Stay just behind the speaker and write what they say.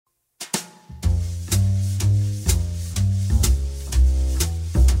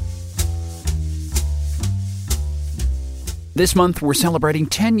This month, we're celebrating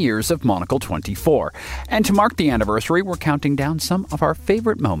 10 years of Monocle 24, and to mark the anniversary, we're counting down some of our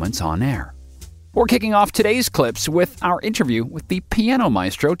favorite moments on air. We're kicking off today's clips with our interview with the piano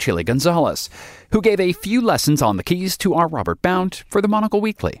maestro Chili Gonzalez, who gave a few lessons on the keys to our Robert Blount for the Monocle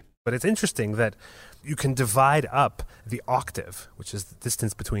Weekly. But it's interesting that you can divide up the octave, which is the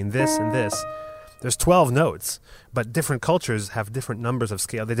distance between this and this. There's 12 notes, but different cultures have different numbers of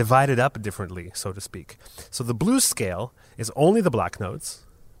scale. They divide it up differently, so to speak. So the blues scale is only the black notes,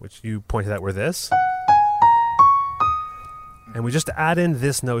 which you pointed out were this. And we just add in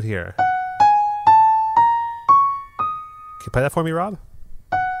this note here. Can you play that for me, Rob?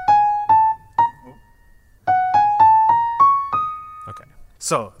 Okay.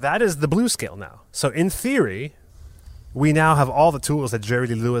 So that is the blues scale now. So in theory, we now have all the tools that Jerry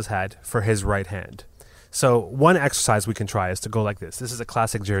Lee Lewis had for his right hand. So one exercise we can try is to go like this. This is a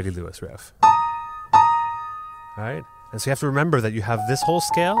classic Jerry Lee Lewis riff. All right? And so you have to remember that you have this whole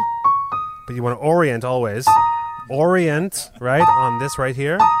scale, but you want to orient always. Orient, right, on this right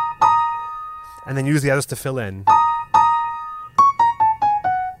here. And then use the others to fill in.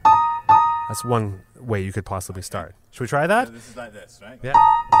 That's one way you could possibly start. Should we try that? So this is like this, right? Yeah.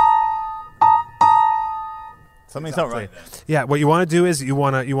 Something's not right there. Yeah, what you want to do is you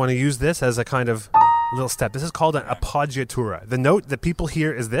want to use this as a kind of little step. This is called an appoggiatura. The note that people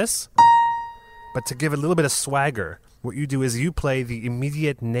hear is this, but to give it a little bit of swagger, what you do is you play the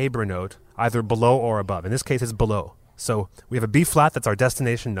immediate neighbor note either below or above. In this case, it's below. So we have a B flat, that's our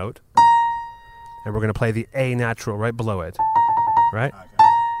destination note, and we're going to play the A natural right below it, right? Okay.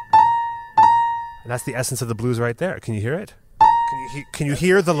 And that's the essence of the blues right there. Can you hear it? Can you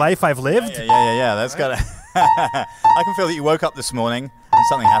hear the life I've lived? Yeah. That's got to... I can feel that you woke up this morning and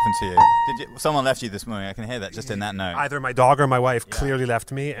something happened to you. Someone left you this morning. I can hear that just in that note. Either my dog or my wife clearly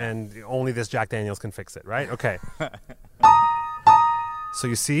left me, and only this Jack Daniels can fix it, right? Okay. So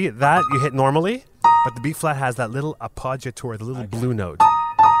you see that you hit normally, but the B flat has that little appoggiatura, the little blue note.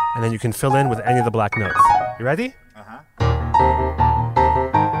 And then you can fill in with any of the black notes. You ready? Uh-huh.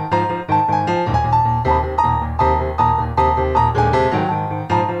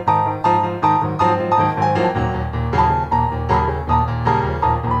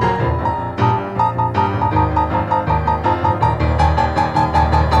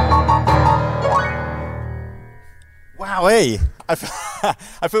 Wow, hey! I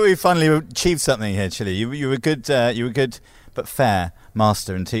feel we finally achieved something here, Chili. You were good, but fair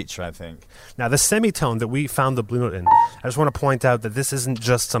master and teacher, I think. Now, the semitone that we found the blue note in, I just want to point out that this isn't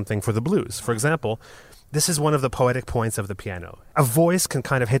just something for the blues. For example, this is one of the poetic points of the piano. A voice can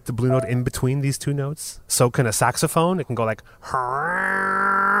kind of hit the blue note in between these two notes. So can a saxophone. It can go like,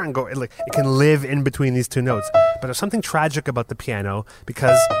 and go, it can live in between these two notes. But there's something tragic about the piano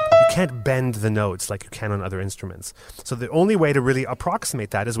because you can't bend the notes like you can on other instruments. So the only way to really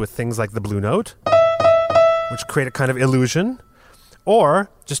approximate that is with things like the blue note, which create a kind of illusion, or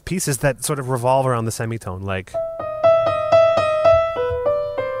just pieces that sort of revolve around the semitone, like...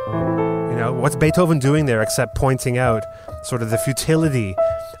 What's Beethoven doing there except pointing out sort of the futility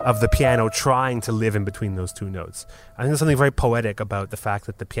of the piano trying to live in between those two notes? I think there's something very poetic about the fact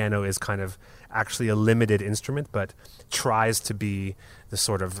that the piano is kind of actually a limited instrument, but tries to be the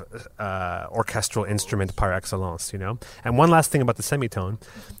sort of orchestral instrument par excellence, And one last thing about the semitone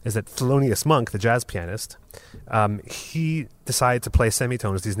is that Thelonious Monk, the jazz pianist, he decided to play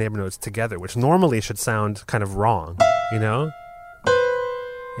semitones, these neighbor notes, together, which normally should sound kind of wrong,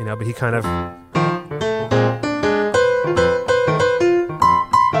 but he kind of...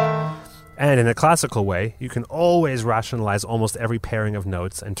 And in a classical way, you can always rationalize almost every pairing of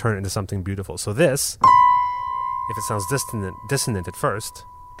notes and turn it into something beautiful. So this, if it sounds dissonant at first,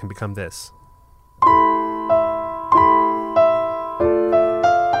 can become this.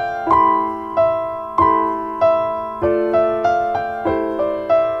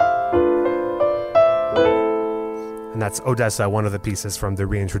 And that's Odessa, one of the pieces from the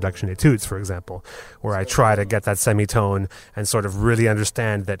Reintroduction Etudes, for example, where I try to get that semitone and sort of really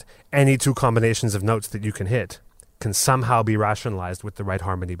understand that any two combinations of notes that you can hit can somehow be rationalized with the right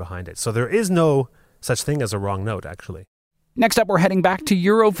harmony behind it. So there is no such thing as a wrong note, actually. Next up, we're heading back to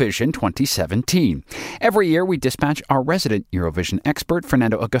Eurovision 2017. Every year, we dispatch our resident Eurovision expert,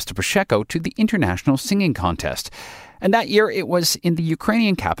 Fernando Augusto Pacheco, to the International Singing Contest. And that year, it was in the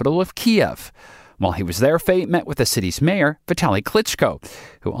Ukrainian capital of Kiev. While he was there, Faye met with the city's mayor, Vitaly Klitschko,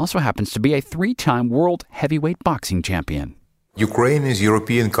 who also happens to be a 3-time world heavyweight boxing champion. Ukraine is a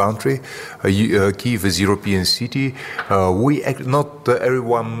European country. Kiev is a European city. Not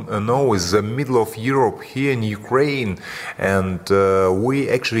everyone knows the middle of Europe here in Ukraine, and we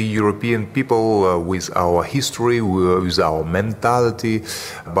actually European people with our history, with our mentality.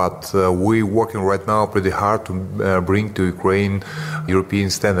 But we're working right now pretty hard to bring to Ukraine European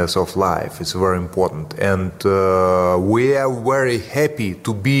standards of life. It's very important, and we are very happy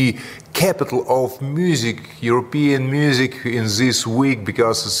to be capital of music, European music in this week,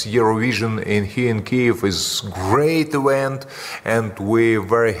 because it's Eurovision here in Kiev is great event, and we're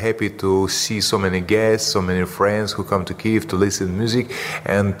very happy to see so many guests, so many friends who come to Kiev to listen to music,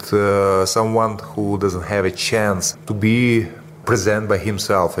 and someone who doesn't have a chance to be present by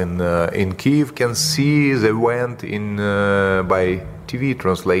himself in Kiev can see the event by TV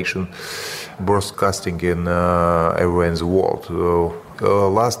translation, broadcasting everywhere in the world.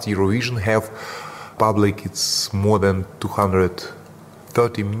 Last Eurovision have public, it's more than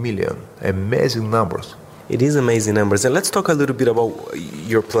 230 million. Amazing numbers. It is amazing numbers. And let's talk a little bit about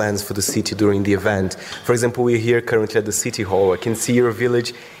your plans for the city during the event. For example, we're here currently at the City Hall. I can see your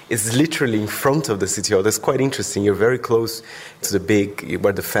village is literally in front of the City Hall. That's quite interesting. You're very close to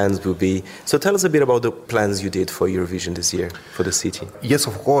where the fans will be. So tell us a bit about the plans you did for Eurovision this year for the city. Yes,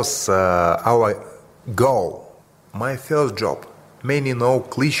 of course. Our goal, my first job. Many know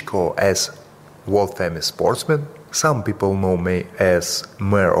Klitschko as world-famous sportsman. Some people know me as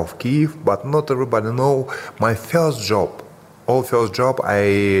mayor of Kiev, but not everybody know my first job.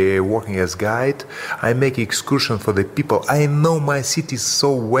 I working as guide. I make excursion for the people. I know my city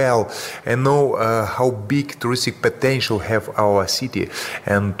so well. I know how big touristic potential have our city,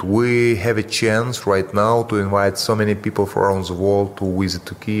 and we have a chance right now to invite so many people from around the world to visit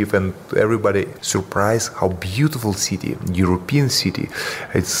to Kiev, and everybody surprised how beautiful city, European city.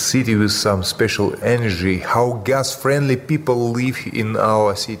 It's a city with some special energy. How gas-friendly people live in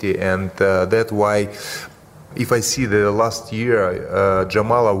our city, and that's why. If I see the last year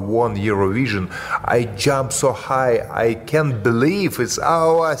Jamala won Eurovision, I jump so high. I can't believe it's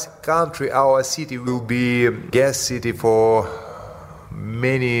our country, our city will be guest city for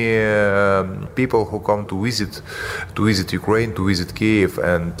many people who come to visit Ukraine, to visit Kiev,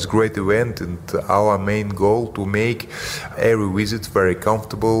 and it's a great event. And our main goal to make every visit very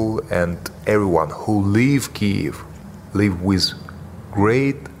comfortable, and everyone who live Kiev live with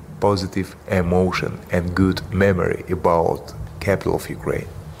great positive emotion and good memory about capital of Ukraine.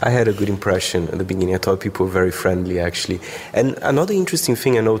 I had a good impression at the beginning. I thought people were very friendly, actually. And another interesting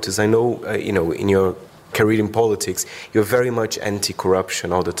thing I noticed, I know, in your career in politics, you're very much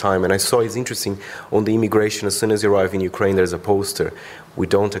anti-corruption all the time. And I saw it's interesting on the immigration, as soon as you arrive in Ukraine, there's a poster. We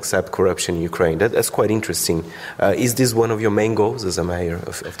don't accept corruption in Ukraine. That's quite interesting. Is this one of your main goals as a mayor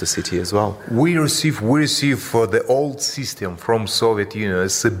of the city as well? We receive the old system from Soviet Union.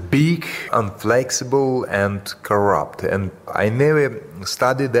 It's a big, inflexible, and corrupt. And I never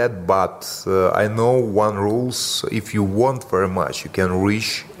studied that, but I know one rules. If you want very much, you can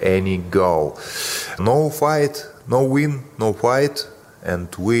reach any goal. No fight, no win, no fight,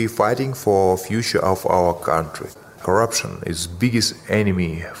 and we fighting for future of our country. Corruption is biggest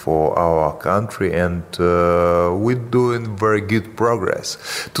enemy for our country, and we're doing very good progress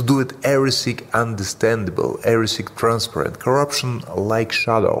to do it everything understandable, everything transparent. Corruption like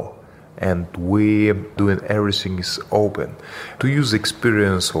shadow, and we doing everything is open. To use the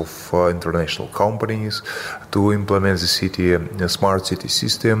experience of international companies to implement the city, a smart city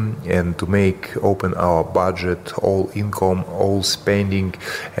system, and to make open our budget, all income, all spending,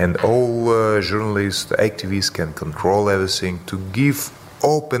 and all journalists, activists can control everything, to give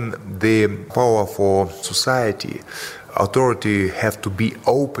open the power for society. Authority have to be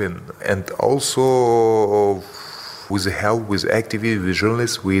open, and also with the help, with activists, with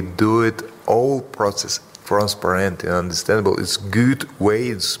journalists, we do it all process transparent and understandable. It's good way,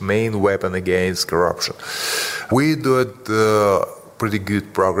 it's main weapon against corruption. We do it pretty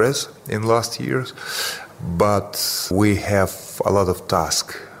good progress in last years, but we have a lot of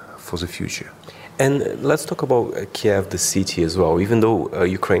task for the future. And let's talk about Kiev, the city, as well. Even though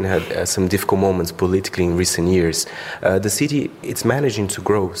Ukraine had some difficult moments politically in recent years, the city, it's managing to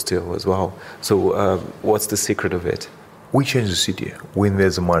grow still as well. So what's the secret of it? We change the city. We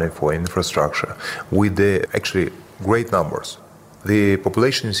invest the money for infrastructure with the actually great numbers. The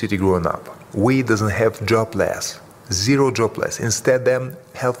population in the city growing up. We doesn't have jobless, zero jobless. Instead, them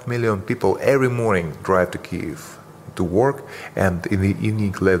 500,000 people every morning drive to Kiev to work, and in the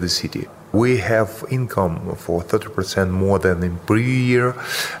evening leave the city. We have income for 30% more than in previous year.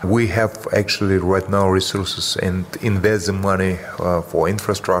 We have actually right now resources and invest the money for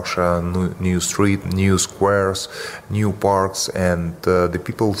infrastructure, new street, new squares, new parks, and the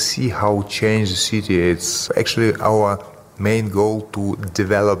people see how change the city. It's actually our main goal to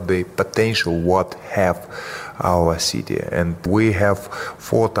develop the potential what have our city, and we have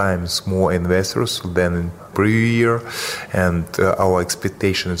 4 times more investors than in previous year, and our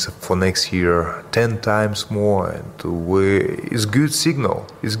expectations for next year 10 times more, and it's good signal.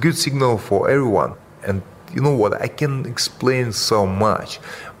 It's good signal for everyone. And you know what, I can explain so much,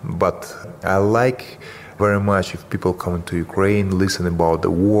 but I like very much if people come to Ukraine, listen about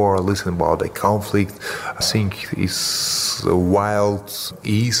the war, listen about the conflict. I think it's a wild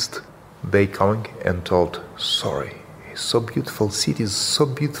east. They coming and told, sorry, so beautiful cities, so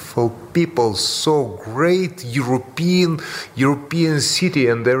beautiful people, so great European city,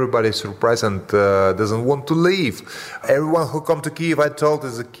 and everybody surprised and doesn't want to leave. Everyone who come to Kiev, I told,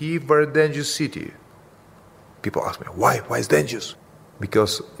 is a Kiev very dangerous city. People ask me, why? Why is dangerous?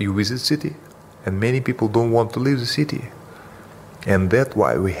 Because you visit city, and many people don't want to leave the city. And that's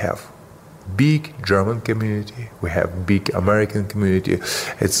why we have big German community, we have big American community.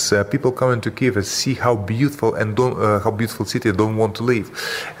 It's people coming to Kiev and see how beautiful and how beautiful city don't want to leave,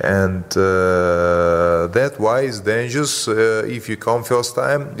 and that's why it's dangerous. If you come first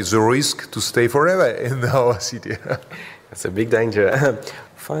time, it's a risk to stay forever in our city. That's a big danger.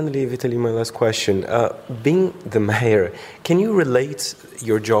 Finally, Vitaly, my last question. Being the mayor, can you relate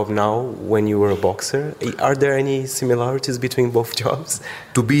your job now when you were a boxer? Are there any similarities between both jobs?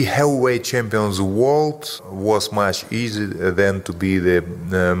 To be heavyweight champion of the world was much easier than to be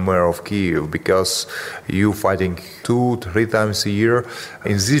the mayor of Kiev, because you fighting 2-3 times a year.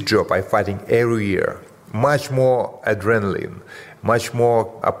 In this job, I fighting every year. Much more adrenaline, much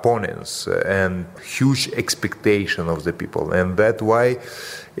more opponents, and huge expectation of the people. And that's why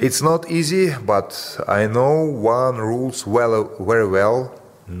it's not easy, but I know one rules very well: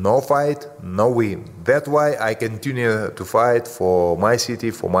 no fight, no win. That's why I continue to fight for my city,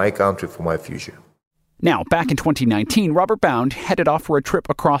 for my country, for my future. Now, back in 2019, Robert Bound headed off for a trip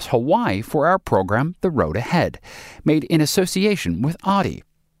across Hawaii for our program, The Road Ahead, made in association with Audi.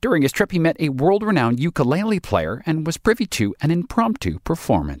 During his trip, he met a world-renowned ukulele player and was privy to an impromptu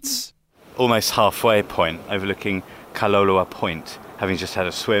performance. Almost halfway point, overlooking Kaloloa Point, having just had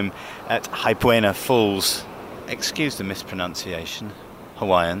a swim at Haipuena Falls. Excuse the mispronunciation,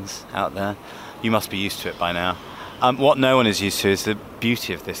 Hawaiians out there. You must be used to it by now. What no one is used to is the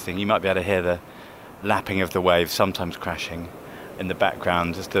beauty of this thing. You might be able to hear the lapping of the waves, sometimes crashing in the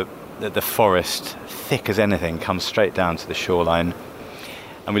background, as the forest, thick as anything, comes straight down to the shoreline.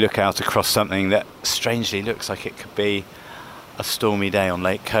 And we look out across something that strangely looks like it could be a stormy day on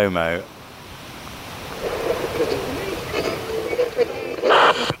Lake Como.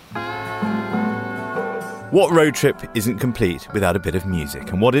 What road trip isn't complete without a bit of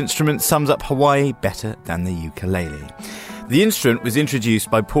music? And what instrument sums up Hawaii better than the ukulele? The instrument was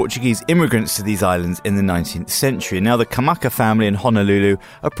introduced by Portuguese immigrants to these islands in the 19th century, and now the Kamaka family in Honolulu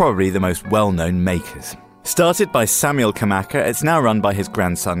are probably the most well-known makers. Started by Samuel Kamaka, it's now run by his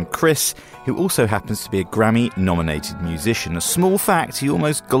grandson Chris, who also happens to be a Grammy-nominated musician, a small fact he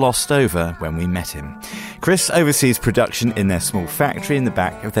almost glossed over when we met him. Chris oversees production in their small factory in the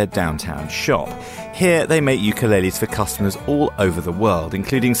back of their downtown shop. Here they make ukuleles for customers all over the world,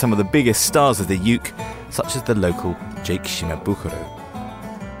 including some of the biggest stars of the uke, such as the local Jake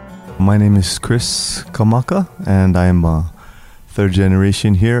Shimabukuro. My name is Chris Kamaka, and I am a third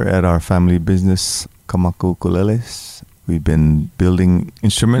generation here at our family business, Kamaka Ukuleles. We've been building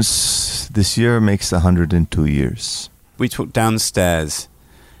instruments. This year makes 102 years. We talked downstairs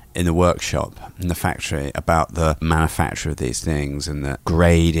in the workshop, in the factory, about the manufacture of these things and the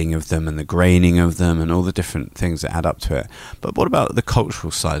grading of them and the graining of them and all the different things that add up to it. But what about the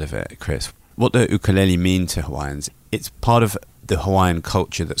cultural side of it, Chris? What do ukulele mean to Hawaiians? It's part of the Hawaiian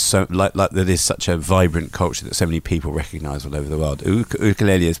culture that's so that is such a vibrant culture that so many people recognise all over the world.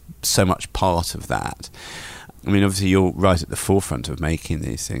 Ukulele is so much part of that. I mean, obviously, you're right at the forefront of making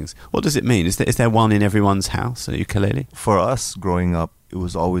these things. What does it mean? Is there one in everyone's house, a ukulele? For us, growing up, it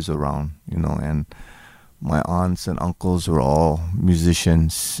was always around, and my aunts and uncles were all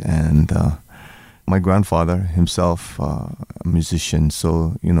musicians, and my grandfather himself, a musician.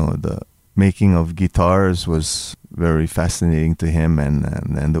 So, the making of guitars was very fascinating to him,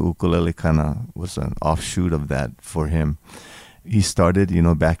 and the ukulele kind of was an offshoot of that for him. He started,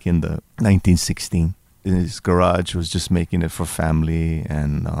 back in the 1916. In his garage, was just making it for family,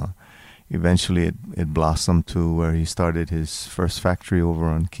 and eventually it blossomed to where he started his first factory over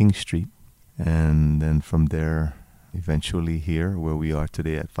on King Street. And then from there, eventually here, where we are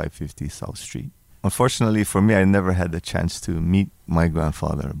today at 550 South Street. Unfortunately for me, I never had the chance to meet my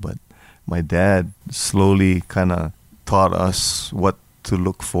grandfather, but my dad slowly kind of taught us what to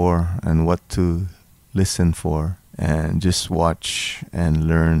look for and what to listen for and just watch and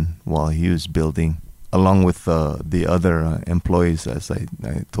learn while he was building, along with the other employees, as I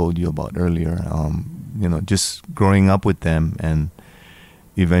told you about earlier. Just growing up with them and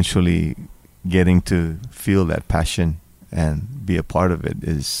eventually getting to feel that passion and be a part of it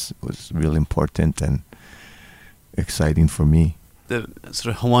was real important and exciting for me. The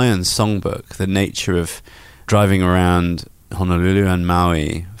sort of Hawaiian songbook, the nature of driving around Honolulu and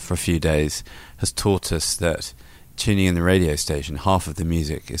Maui for a few days, has taught us that tuning in the radio station, half of the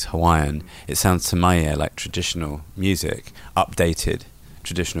music is Hawaiian. It sounds to my ear like traditional music, updated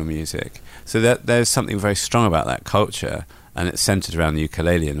traditional music. So that there's something very strong about that culture, and it's centered around the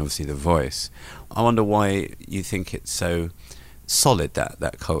ukulele and obviously the voice. I wonder why you think it's so solid,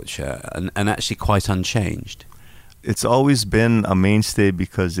 that culture, and actually quite unchanged. It's always been a mainstay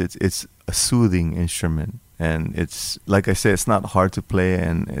because it's a soothing instrument. And it's, like I said, it's not hard to play,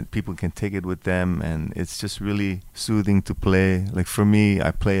 and people can take it with them, and it's just really soothing to play. Like for me,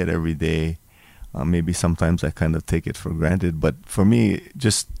 I play it every day. Maybe sometimes I kind of take it for granted, but for me,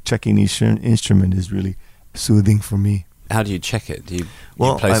 just checking each instrument is really soothing for me. How do you check it? Do you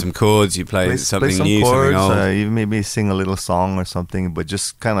play some chords? You play something some new, chords, something old? You maybe sing a little song or something, but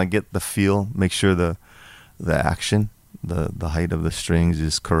just kind of get the feel, make sure the action, the height of the strings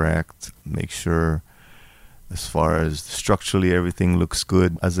is correct, make sure as far as structurally everything looks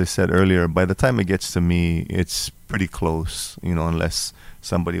good. As I said earlier, by the time it gets to me, it's pretty close, unless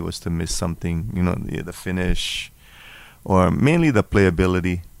somebody was to miss something, the finish, or mainly the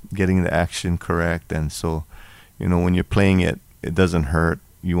playability, getting the action correct. And so, when you're playing it, it doesn't hurt.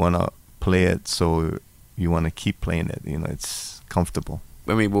 You want to play it, so you want to keep playing it. It's comfortable.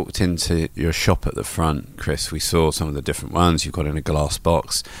 When we walked into your shop at the front, Chris, we saw some of the different ones you've got in a glass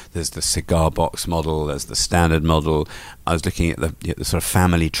box. There's the cigar box model, there's the standard model. I was looking at the sort of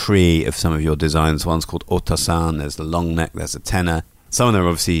family tree of some of your designs. One's called Otasan, there's the long neck, there's a tenor. Some of them,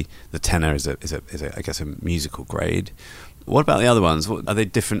 obviously, the tenor is I guess, a musical grade. What about the other ones? Are they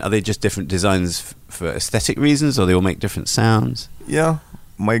different? Are they just different designs for aesthetic reasons, or they all make different sounds? Yeah,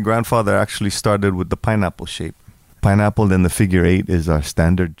 my grandfather actually started with the pineapple shape. Pineapple, then the figure 8 is our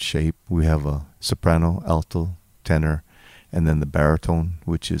standard shape. We have a soprano, alto, tenor, and then the baritone,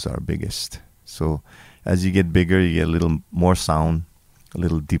 which is our biggest. So as you get bigger, you get a little more sound, a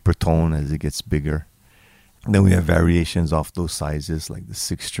little deeper tone as it gets bigger. Then we have variations off those sizes, like the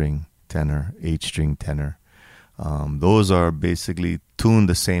 6-string tenor, 8-string tenor. Those are basically tuned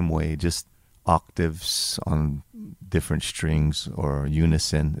the same way, just octaves on different strings or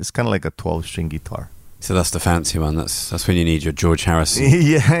unison. It's kind of like a 12-string guitar. So that's the fancy one. That's when you need your George Harrison.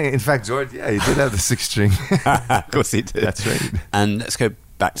 Yeah, in fact, George, he did have the 6-string. Of course he did. That's right. And let's go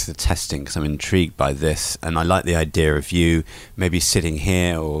back to the testing, because I'm intrigued by this, and I like the idea of you maybe sitting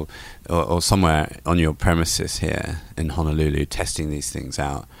here or somewhere on your premises here in Honolulu testing these things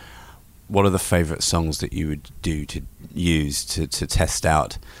out. What are the favourite songs that you would do to use to test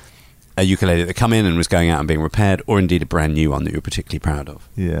out a ukulele that come in and was going out and being repaired, or indeed a brand new one that you're particularly proud of?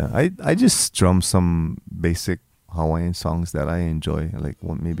 Yeah, I just strum some basic Hawaiian songs that I enjoy, like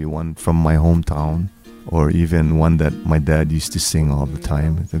maybe one from my hometown, or even one that my dad used to sing all the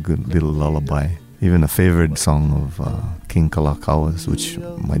time. It's a good little lullaby. Even a favorite song of King Kalakawa's, which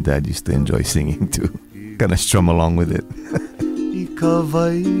my dad used to enjoy singing too. Kind of strum along with it.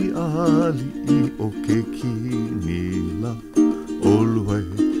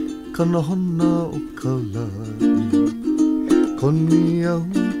 Kanahona o kalai Koni au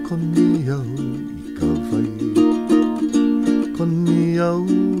I ka vai Koni au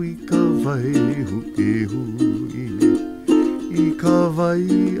I ka vai hui hui I ka vai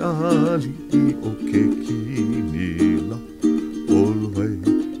ali I o ke kinila Oluai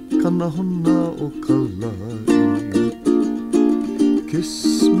kanahona o kalai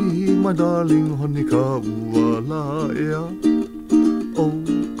Kiss me my darling honi ka ua la ea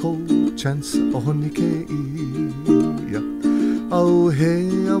chance o honi ke ia Au he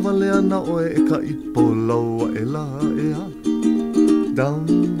awale ana oe e ka ipo laua e la ea Down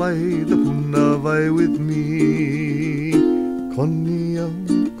by the puna vai with me Koni au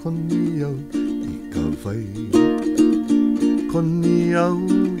I ka vai Koni au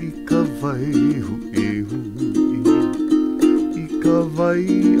I ka vai hui hui I ka vai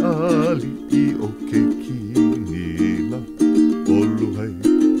ali I o ke kinila Oluhai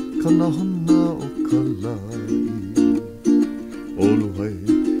Kanahona o kalai Oluhai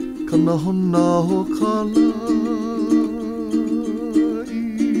hona hona ho kalai.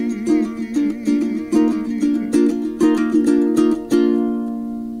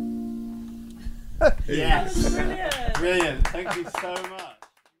 Yes. Brilliant. Thank you so much.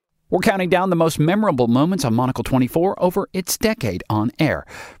 We're counting down the most memorable moments on Monocle 24 over its decade on air,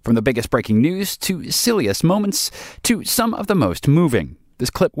 from the biggest breaking news to silliest moments to some of the most moving. This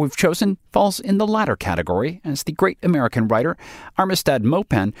clip we've chosen falls in the latter category as the great American writer Armistead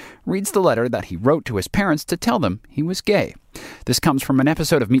Maupin reads the letter that he wrote to his parents to tell them he was gay. This comes from an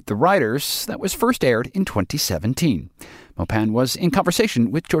episode of Meet the Writers that was first aired in 2017. Maupin was in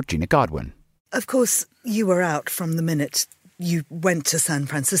conversation with Georgina Godwin. Of course, you were out from the minute you went to San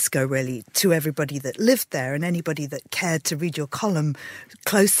Francisco, really, to everybody that lived there, and anybody that cared to read your column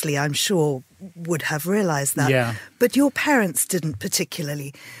closely, I'm sure, would have realised that. Yeah. But your parents didn't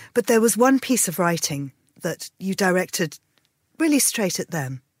particularly. But there was one piece of writing that you directed really straight at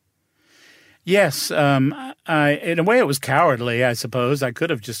them. Yes. In a way, it was cowardly, I suppose. I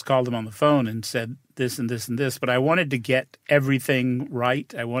could have just called them on the phone and said this and this and this, but I wanted to get everything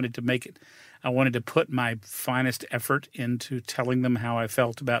right. I wanted to put my finest effort into telling them how I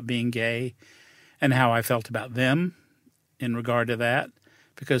felt about being gay and how I felt about them in regard to that,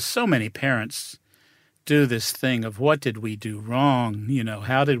 because so many parents do this thing of what did we do wrong? You know,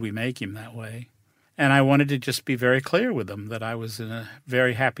 how did we make him that way? And I wanted to just be very clear with them that I was in a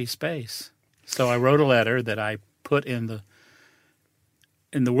very happy space. So I wrote a letter that I put in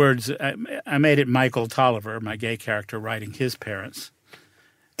the words. I made it Michael Tolliver, my gay character, writing his parents.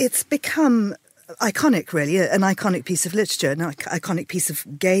 It's become iconic, really, an iconic piece of literature, an iconic piece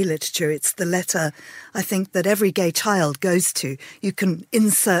of gay literature. It's the letter, I think, that every gay child goes to. You can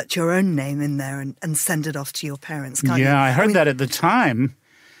insert your own name in there and send it off to your parents, can't you? Yeah, I heard that at the time,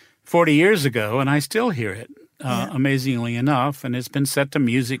 40 years ago, and I still hear it, amazingly enough, and it's been set to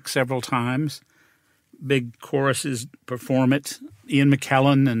music several times. Big choruses perform it. Ian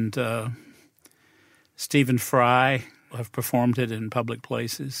McKellen and Stephen Fry have performed it in public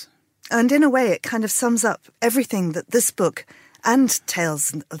places. And in a way, it kind of sums up everything that this book and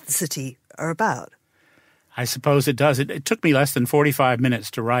Tales of the City are about. I suppose it does. It took me less than 45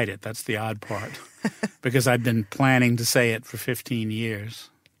 minutes to write it. That's the odd part, because I've been planning to say it for 15 years.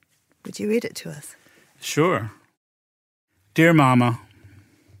 Would you read it to us? Sure. Dear Mama,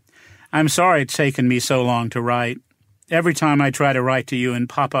 I'm sorry it's taken me so long to write. Every time I try to write to you and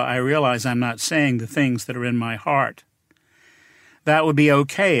Papa, I realize I'm not saying the things that are in my heart. That would be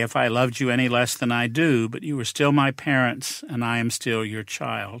okay if I loved you any less than I do, but you are still my parents, and I am still your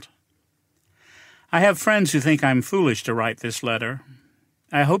child. I have friends who think I'm foolish to write this letter.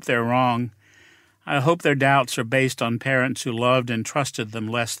 I hope they're wrong. I hope their doubts are based on parents who loved and trusted them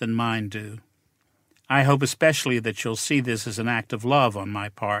less than mine do. I hope especially that you'll see this as an act of love on my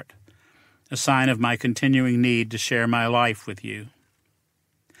part, a sign of my continuing need to share my life with you.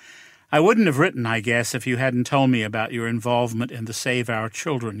 I wouldn't have written, I guess, if you hadn't told me about your involvement in the Save Our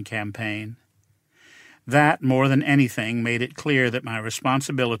Children campaign. That, more than anything, made it clear that my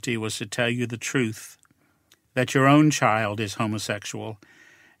responsibility was to tell you the truth, that your own child is homosexual,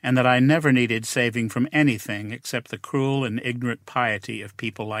 and that I never needed saving from anything except the cruel and ignorant piety of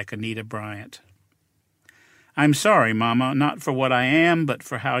people like Anita Bryant. I'm sorry, Mama, not for what I am, but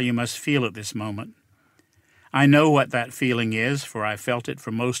for how you must feel at this moment. I know what that feeling is, for I felt it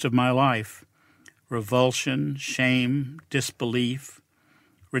for most of my life. Revulsion, shame, disbelief,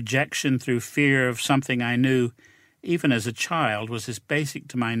 rejection through fear of something I knew, even as a child, was as basic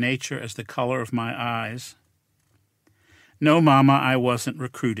to my nature as the color of my eyes. No, Mama, I wasn't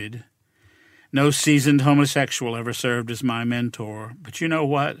recruited. No seasoned homosexual ever served as my mentor. But you know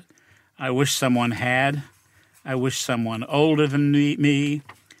what? I wish someone had. I wish someone older than me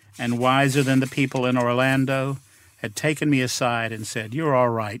and wiser than the people in Orlando had taken me aside and said, "You're all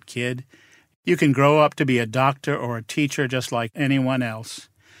right, kid. You can grow up to be a doctor or a teacher just like anyone else.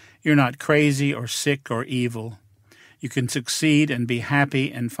 You're not crazy or sick or evil. You can succeed and be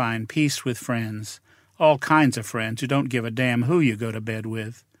happy and find peace with friends, all kinds of friends who don't give a damn who you go to bed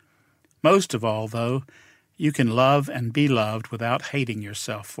with. Most of all, though, you can love and be loved without hating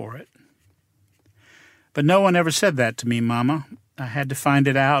yourself for it." But no one ever said that to me, Mama. I had to find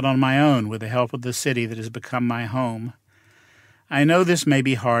it out on my own with the help of the city that has become my home. I know this may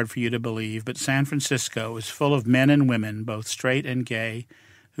be hard for you to believe, but San Francisco is full of men and women, both straight and gay,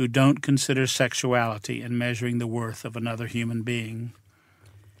 who don't consider sexuality in measuring the worth of another human being.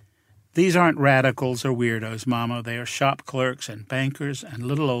 These aren't radicals or weirdos, Mama. They are shop clerks and bankers and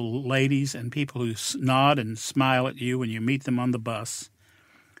little old ladies and people who nod and smile at you when you meet them on the bus.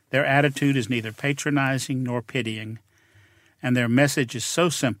 Their attitude is neither patronizing nor pitying, and their message is so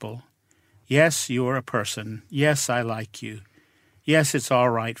simple, Yes, you're a person. Yes, I like you. Yes, it's all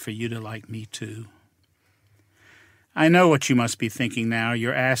right for you to like me too. I know what you must be thinking now.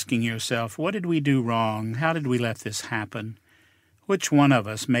 You're asking yourself, what did we do wrong? How did we let this happen? Which one of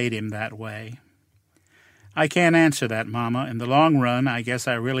us made him that way? I can't answer that, Mama. In the long run, I guess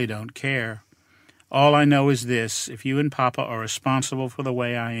I really don't care. All I know is this: if you and Papa are responsible for the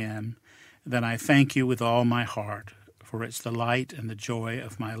way I am, then I thank you with all my heart, for it's the light and the joy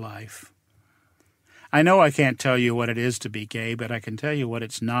of my life. I know I can't tell you what it is to be gay, but I can tell you what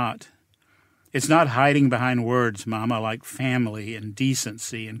it's not. It's not hiding behind words, Mama, like family and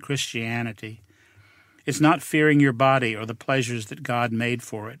decency and Christianity. It's not fearing your body or the pleasures that God made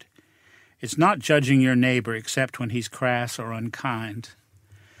for it. It's not judging your neighbor except when he's crass or unkind.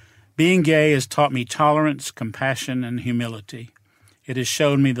 Being gay has taught me tolerance, compassion, and humility. It has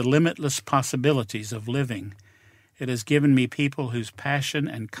shown me the limitless possibilities of living. It has given me people whose passion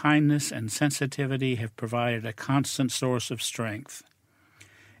and kindness and sensitivity have provided a constant source of strength.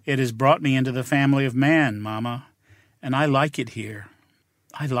 It has brought me into the family of man, Mama, and I like it here.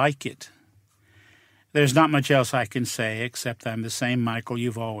 I like it. There's not much else I can say except I'm the same Michael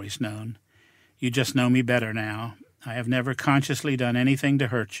you've always known. You just know me better now. I have never consciously done anything to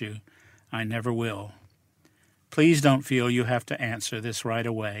hurt you. I never will. Please don't feel you have to answer this right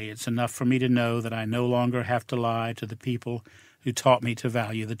away. It's enough for me to know that I no longer have to lie to the people who taught me to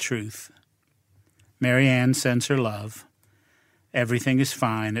value the truth. Mary Ann sends her love. Everything is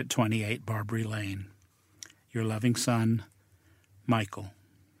fine at 28 Barbary Lane. Your loving son, Michael.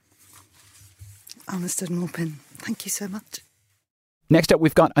 Mr. Norpin, thank you so much. Next up,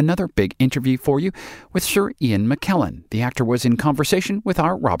 we've got another big interview for you with Sir Ian McKellen. The actor was in conversation with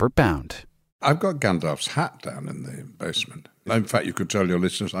our Robert Bound. I've got Gandalf's hat down in the basement. In fact, you could tell your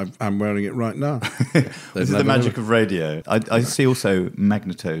listeners I'm wearing it right now. This is the magic of radio. I see also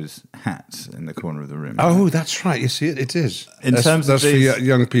Magneto's hat in the corner of the room. Oh, that's right. You see it? It is. That's for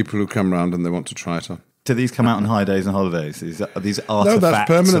young people who come round and they want to try it on. Do these come out on high days and holidays? These artifacts No, that's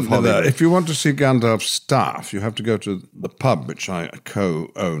permanently of there. If you want to see Gandalf's staff, you have to go to the pub, which I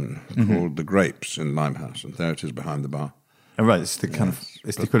co-own, called The Grapes in Limehouse, and there it is behind the bar. Oh, right, it's the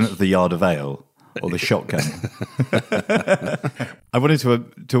it's the equivalent of the Yard of Ale or the shotgun. I wanted to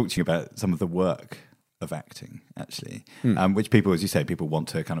talk to you about some of the work of acting, actually, which people, as you say, people want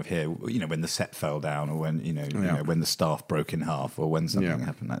to kind of hear, when the set fell down, or when, when the staff broke in half, or when something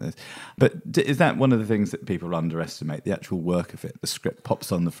happened like this. But is that one of the things that people underestimate, the actual work of it? The script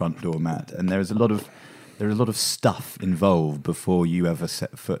pops on the front door mat, and there is a lot of stuff involved before you ever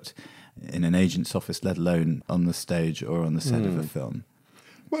set foot in an agent's office, let alone on the stage or on the set of a film.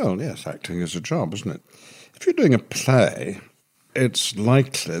 Well, yes, acting is a job, isn't it? If you're doing a play, it's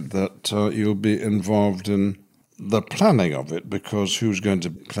likely that you'll be involved in the planning of it, because who's going to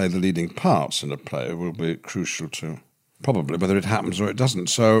play the leading parts in a play will be crucial to probably whether it happens or it doesn't.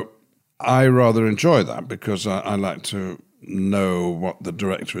 So I rather enjoy that, because I like to know what the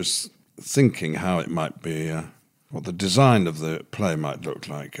director is thinking, how it might be, what the design of the play might look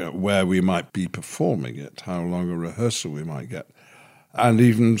like, where we might be performing it, how long a rehearsal we might get, and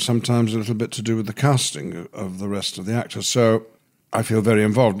even sometimes a little bit to do with the casting of the rest of the actors. So I feel very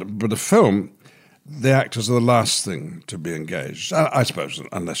involved. But a film, the actors are the last thing to be engaged, I suppose,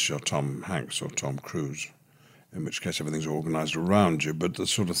 unless you're Tom Hanks or Tom Cruise, in which case everything's organised around you. But the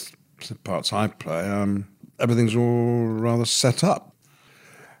sort of parts I play, everything's all rather set up.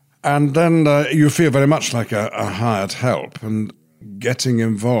 And then you feel very much like a hired help, and getting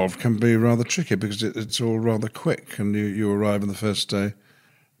involved can be rather tricky because it's all rather quick, and you arrive on the first day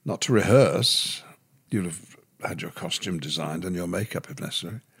not to rehearse. You'll have had your costume designed and your makeup if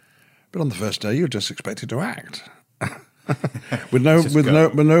necessary, but on the first day you're just expected to act with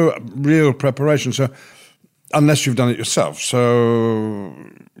no real preparation. So unless you've done it yourself, so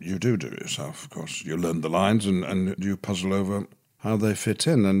you do it yourself. Of course, you learn the lines and you puzzle over how they fit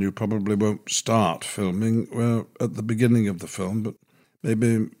in, and you probably won't start filming at the beginning of the film, but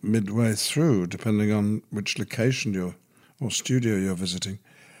maybe midway through, depending on which location or studio you're visiting.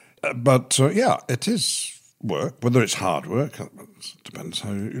 But it is work. Whether it's hard work, depends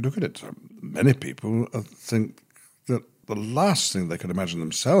how you look at it. Many people think that the last thing they could imagine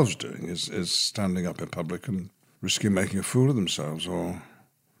themselves doing is standing up in public and risking making a fool of themselves, or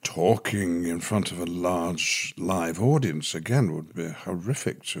talking in front of a large live audience. Again, would be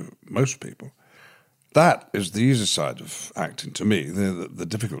horrific to most people. That is the easy side of acting to me. The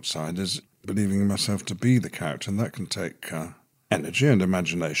difficult side is believing in myself to be the character, and that can take energy and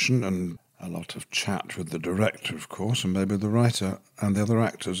imagination, and a lot of chat with the director, of course, and maybe the writer and the other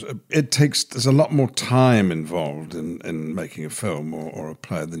actors. There's a lot more time involved in making a film or a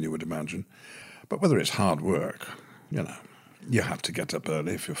play than you would imagine. But whether it's hard work, you have to get up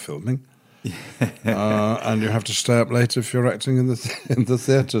early if you're filming. And you have to stay up late if you're acting in the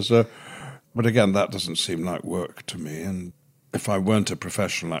theatre. So, but again, that doesn't seem like work to me. And if I weren't a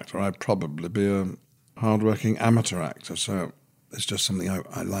professional actor, I'd probably be a hard-working amateur actor. So it's just something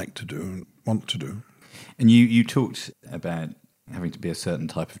I like to do and want to do. And you talked about having to be a certain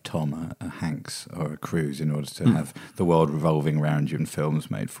type of Tom, a Hanks or a Cruise, in order to have the world revolving around you and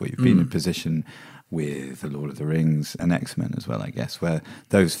films made for you. You've been in a position with The Lord of the Rings and X-Men as well, I guess, where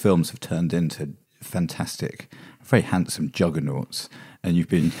those films have turned into fantastic, very handsome juggernauts, and you've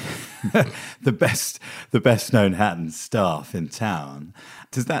been the best known Hatton staff in town.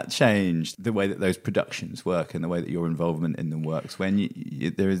 Does that change the way that those productions work and the way that your involvement in them works when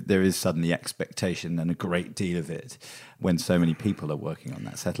there is suddenly expectation and a great deal of it when so many people are working on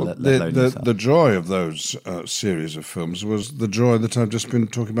that set? The joy of those series of films was the joy that I've just been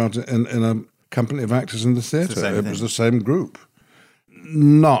talking about in a company of actors in the theatre. It was the same group.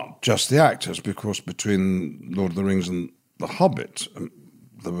 Not just the actors, because between Lord of the Rings and The Hobbit,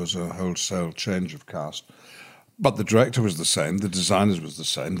 there was a wholesale change of cast. But the director was the same, the designers was the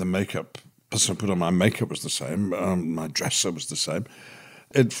same, the makeup, the person who put on my makeup was the same, my dresser was the same.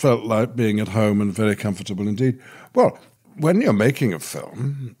 It felt like being at home and very comfortable indeed. Well, when you're making a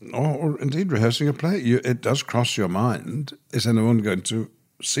film, or indeed rehearsing a play, it does cross your mind, is anyone going to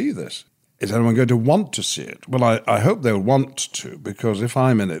see this? Is anyone going to want to see it? Well, I hope they'll want to, because if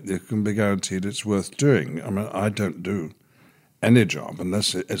I'm in it, you can be guaranteed it's worth doing. I mean, I don't do any job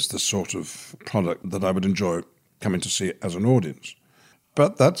unless it's the sort of product that I would enjoy coming to see as an audience.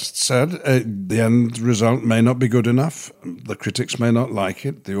 But that said, the end result may not be good enough. The critics may not like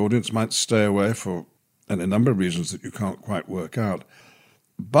it. The audience might stay away for any number of reasons that you can't quite work out.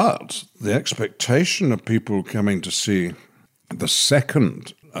 But the expectation of people coming to see the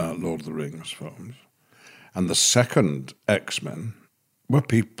second Lord of the Rings films and the second X-Men were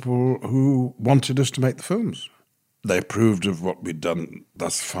people who wanted us to make the films. They approved of what we'd done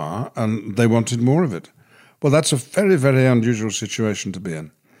thus far, and they wanted more of it. Well, that's a very, very unusual situation to be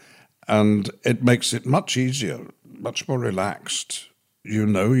in. And it makes it much easier, much more relaxed. You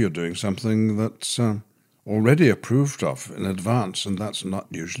know you're doing something that's already approved of in advance, and that's not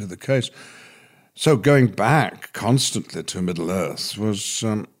usually the case. So going back constantly to Middle-earth was...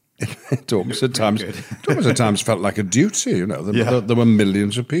 It almost at times felt like a duty, There were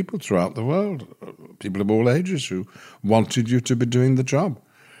millions of people throughout the world, people of all ages, who wanted you to be doing the job.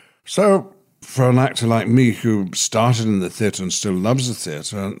 So for an actor like me who started in the theatre and still loves the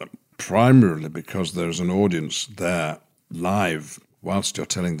theatre, primarily because there's an audience there live whilst you're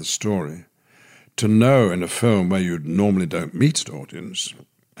telling the story, to know in a film where you normally don't meet an audience,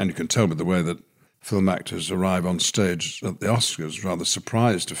 and you can tell by the way that film actors arrive on stage at the Oscars rather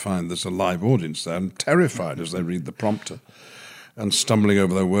surprised to find there's a live audience there and terrified as they read the prompter and stumbling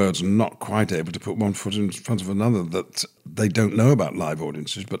over their words and not quite able to put one foot in front of another, that they don't know about live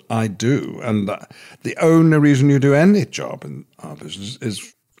audiences, but I do. And the only reason you do any job in our business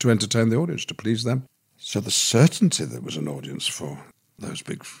is to entertain the audience, to please them. So the certainty there was an audience for those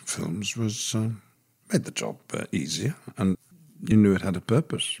big films was made the job easier, and you knew it had a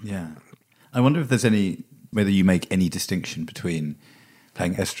purpose. Yeah. I wonder if there's whether you make any distinction between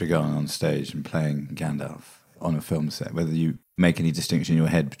playing Estragon on stage and playing Gandalf on a film set, whether you make any distinction in your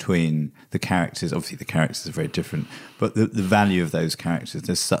head between the characters. Obviously the characters are very different, but the value of those characters,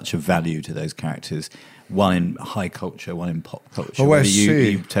 there's such a value to those characters, one in high culture, one in pop culture. Oh,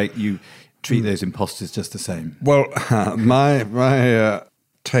 you treat those imposters just the same. Well, my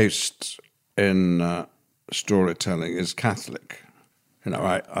taste in storytelling is Catholic.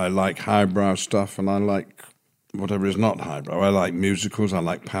 I like highbrow stuff, and I like whatever is not highbrow. I like musicals, I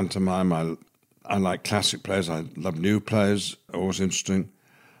like pantomime, I like classic plays, I love new plays, always interesting.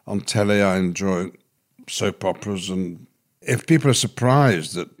 On telly, I enjoy soap operas, and if people are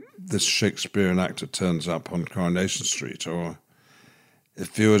surprised that this Shakespearean actor turns up on Coronation Street, or if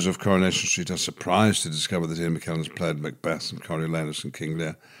viewers of Coronation Street are surprised to discover that Ian McKellen's played Macbeth and Coriolanus and King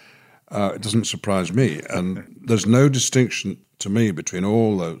Lear, it doesn't surprise me. And there's no distinction to me between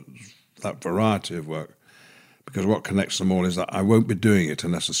all that variety of work, because what connects them all is that I won't be doing it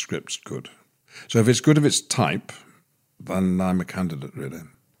unless the script's good. So if it's good of its type, then I'm a candidate, really.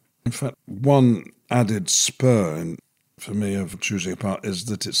 In fact, one added spur for me of choosing a part is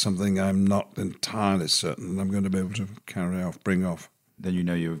that it's something I'm not entirely certain I'm going to be able to bring off. Then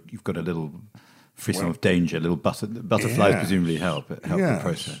you've got a little frisson of danger, little butterflies presumably help the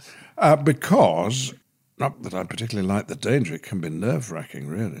process. Because, not that I particularly like the danger, it can be nerve-wracking,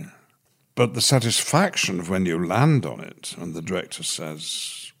 really. But the satisfaction of when you land on it and the director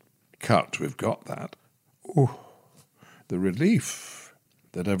says, cut, we've got that. Oh, the relief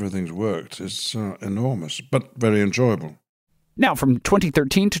that everything's worked is enormous, but very enjoyable. Now, from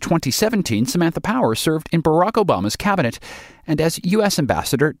 2013 to 2017, Samantha Power served in Barack Obama's cabinet and as U.S.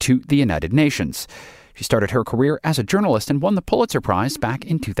 ambassador to the United Nations. She started her career as a journalist and won the Pulitzer Prize back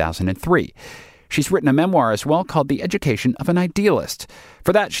in 2003. She's written a memoir as well called The Education of an Idealist.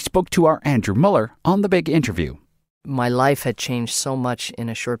 For that, she spoke to our Andrew Muller on The Big Interview. My life had changed so much in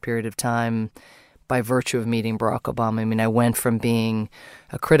a short period of time by virtue of meeting Barack Obama. I mean, I went from being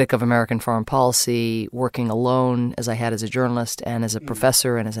a critic of American foreign policy, working alone as I had as a journalist and as a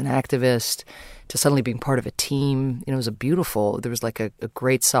professor and as an activist, to suddenly being part of a team. It was there was like a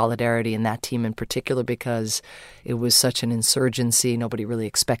great solidarity in that team in particular because it was such an insurgency. Nobody really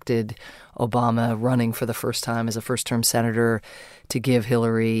expected Obama running for the first time as a first-term senator to give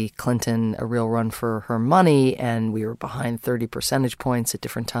Hillary Clinton a real run for her money, and we were behind 30 percentage points at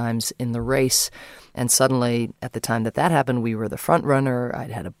different times in the race. And suddenly, at the time that happened, we were the front runner.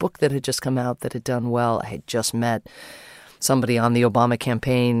 I'd had a book that had just come out that had done well. I had just met somebody on the Obama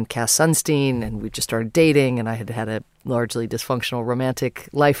campaign, Cass Sunstein, and we just started dating, and I had had a largely dysfunctional romantic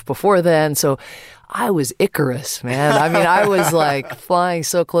life before then. So I was Icarus, man. I mean, I was like flying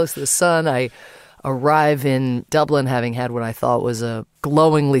so close to the sun. I arrive in Dublin having had what I thought was a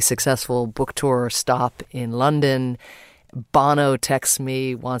glowingly successful book tour stop in London. Bono texts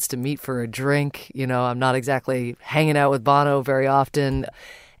me, wants to meet for a drink. You know, I'm not exactly hanging out with Bono very often.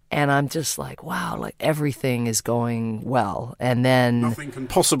 And I'm just like, wow, like everything is going well. And then nothing can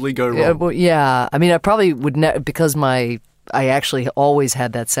possibly go wrong. Yeah. I mean, I probably would because I actually always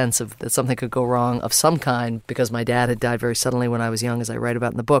had that sense of that something could go wrong of some kind because my dad had died very suddenly when I was young, as I write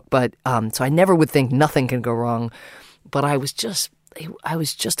about in the book. But so I never would think nothing can go wrong. But I was just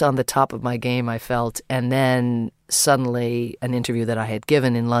on the top of my game, I felt. And then suddenly an interview that I had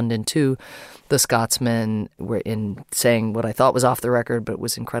given in London to the Scotsman in saying what I thought was off the record, but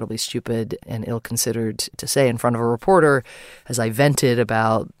was incredibly stupid and ill-considered to say in front of a reporter as I vented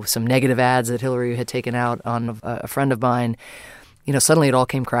about some negative ads that Hillary had taken out on a friend of mine. You know, suddenly it all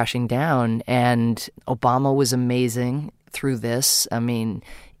came crashing down, and Obama was amazing through this. I mean,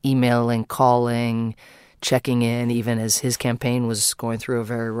 emailing, calling, checking in, even as his campaign was going through a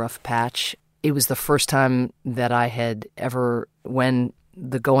very rough patch. It was the first time that I had ever, when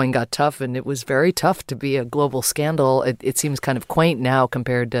the going got tough, and it was very tough to be a global scandal. It seems kind of quaint now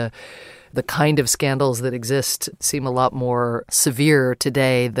compared to the kind of scandals that exist seem a lot more severe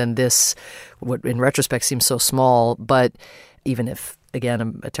today than this, what in retrospect seems so small. But even if,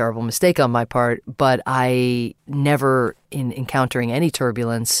 again, a terrible mistake on my part, but I never, in encountering any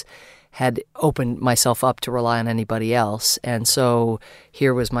turbulence, had opened myself up to rely on anybody else. And so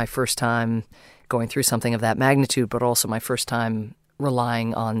here was my first time going through something of that magnitude, but also my first time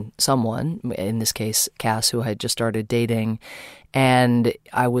relying on someone, in this case, Cass, who I had just started dating. And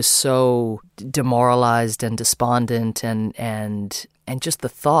I was so demoralized and despondent and just the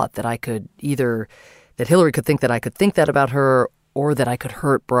thought that I could that Hillary could think that I could think that about her, or that I could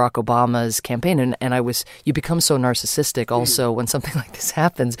hurt Barack Obama's campaign. And you become so narcissistic also when something like this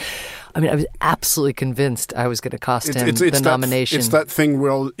happens. I mean, I was absolutely convinced I was going to cost him the nomination. It's that thing,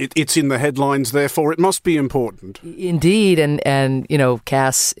 well, it's in the headlines, therefore it must be important. Indeed. And you know,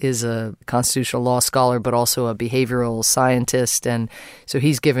 Cass is a constitutional law scholar, but also a behavioral scientist. And so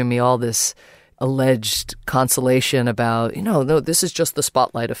he's giving me all this alleged consolation about, no, this is just the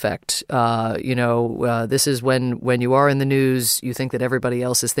spotlight effect. This is when you are in the news, you think that everybody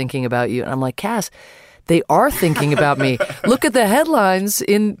else is thinking about you. And I'm like, Cass, they are thinking about me. Look at the headlines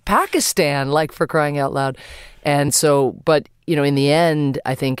in Pakistan, like, for crying out loud. And so, but, in the end,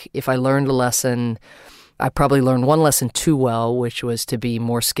 I think if I learned a lesson, I probably learned one lesson too well, which was to be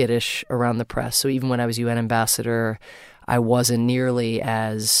more skittish around the press. So even when I was UN ambassador, I wasn't nearly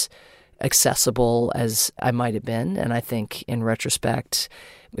as accessible as I might have been. And I think in retrospect,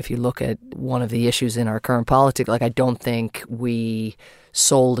 if you look at one of the issues in our current politics, I don't think we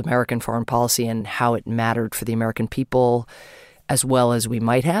sold American foreign policy and how it mattered for the American people as well as we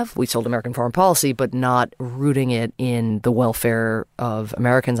might have. We sold American foreign policy, but not rooting it in the welfare of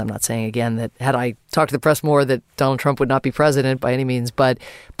Americans. I'm not saying, again, that had I talked to the press more, that Donald Trump would not be president by any means. But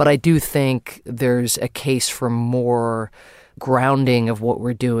I do think there's a case for more grounding of what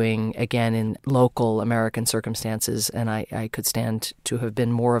we're doing, again, in local American circumstances. And I could stand to have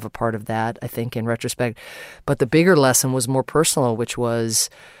been more of a part of that, I think, in retrospect. But the bigger lesson was more personal, which was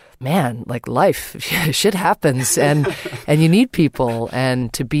man, like life, shit happens, and you need people,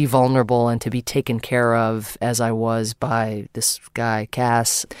 and to be vulnerable and to be taken care of, as I was by this guy,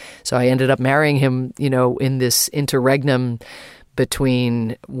 Cass. So I ended up marrying him, in this interregnum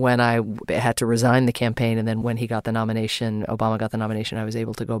between when I had to resign the campaign and then when he got the nomination, Obama got the nomination, I was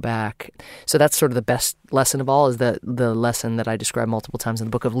able to go back. So that's sort of the best lesson of all, is the lesson that I describe multiple times in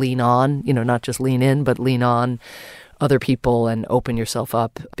the book of lean on, not just lean in, but lean on other people and open yourself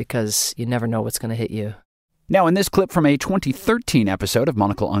up, because you never know what's going to hit you. Now, in this clip from a 2013 episode of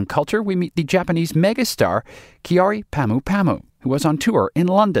Monocle on Culture, we meet the Japanese megastar Kiari Pamu, who was on tour in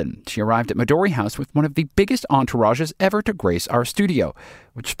London. She arrived at Midori House with one of the biggest entourages ever to grace our studio,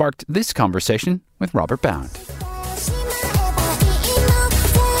 which sparked this conversation with Robert Bound.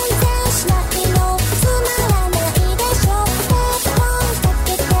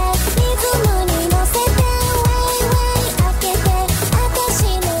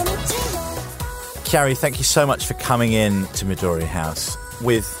 Kiari, thank you so much for coming in to Midori House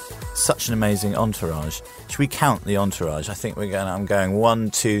with such an amazing entourage. Should we count the entourage? I think I'm going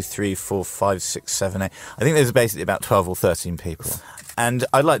 1, 2, 3, 4, 5, 6, 7, 8. I think there's basically about 12 or 13 people. And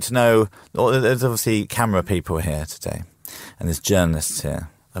I'd like to know, there's obviously camera people here today, and there's journalists here,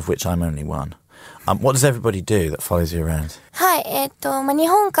 of which I'm only one. What does everybody do that follows you around?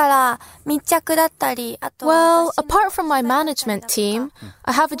 Well, apart from my management team,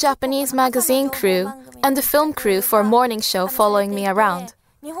 I have a Japanese magazine crew and a film crew for a morning show following me around.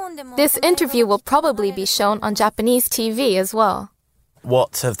 This interview will probably be shown on Japanese TV as well.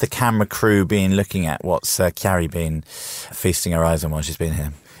 What have the camera crew been looking at? What's Kiari been feasting her eyes on while she's been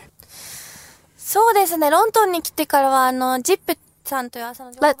here?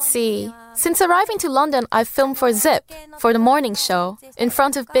 Let's see. Since arriving to London, I've filmed for Zip, for the morning show, in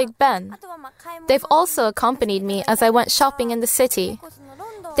front of Big Ben. They've also accompanied me as I went shopping in the city.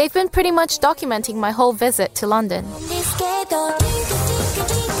 They've been pretty much documenting my whole visit to London.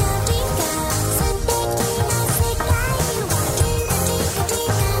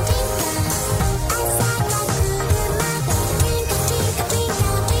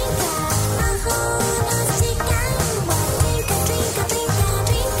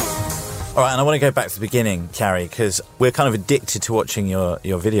 All right, and I want to go back to the beginning, Kiari, because we're kind of addicted to watching your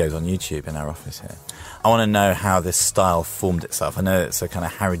videos on YouTube in our office here. I want to know how this style formed itself. I know it's a kind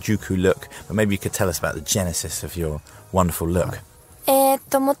of Harajuku look, but maybe you could tell us about the genesis of your wonderful look. I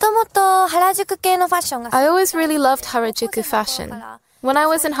always really loved Harajuku fashion. When I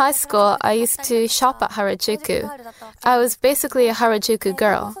was in high school, I used to shop at Harajuku. I was basically a Harajuku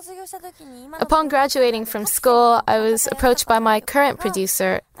girl. Upon graduating from school, I was approached by my current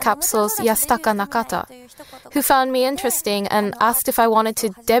producer, Capsule's Yasutaka Nakata, who found me interesting and asked if I wanted to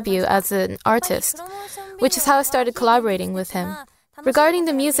debut as an artist, which is how I started collaborating with him. Regarding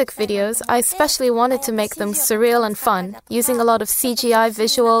the music videos, I especially wanted to make them surreal and fun, using a lot of CGI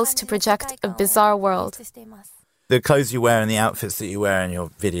visuals to project a bizarre world. The clothes you wear and the outfits that you wear in your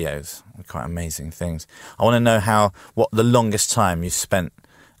videos are quite amazing things. I want to know what the longest time you spent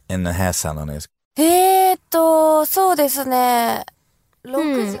in the hair salon is. It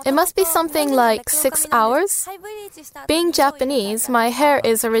must be something like 6 hours. Being Japanese, my hair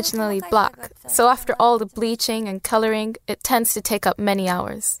is originally black, so after all the bleaching and coloring, it tends to take up many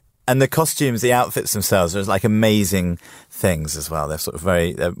hours. And the costumes, the outfits themselves are like amazing things as well. They're sort of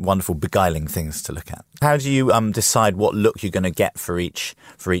they're wonderful, beguiling things to look at. How do you decide what look you're going to get for each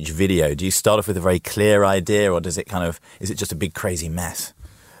video? Do you start off with a very clear idea, or is it just a big crazy mess?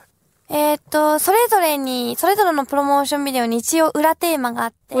 With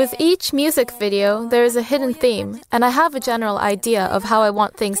each music video, there is a hidden theme, and I have a general idea of how I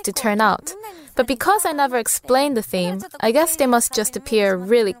want things to turn out. But because I never explain the theme, I guess they must just appear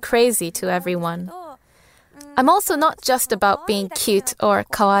really crazy to everyone. I'm also not just about being cute or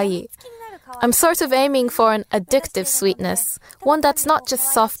kawaii. I'm sort of aiming for an addictive sweetness, one that's not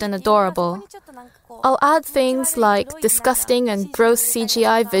just soft and adorable. I'll add things like disgusting and gross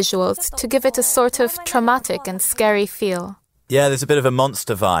CGI visuals to give it a sort of traumatic and scary feel. Yeah, there's a bit of a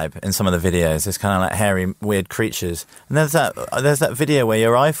monster vibe in some of the videos. There's kind of like hairy, weird creatures. And there's that video where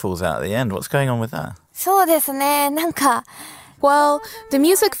your eye falls out at the end. What's going on with that? Well, the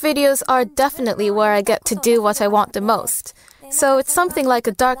music videos are definitely where I get to do what I want the most. So it's something like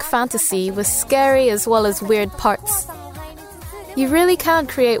a dark fantasy with scary as well as weird parts. You really can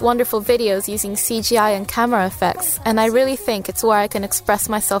create wonderful videos using CGI and camera effects, and I really think it's where I can express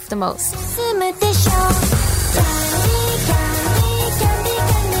myself the most.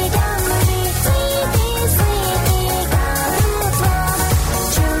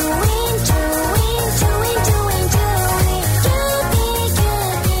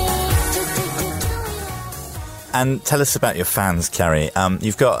 And tell us about your fans, Carrie.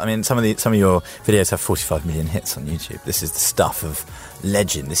 You've got, some of your videos have 45 million hits on YouTube. This is the stuff of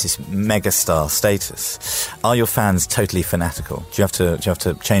legend. This is megastar status. Are your fans totally fanatical? Do you have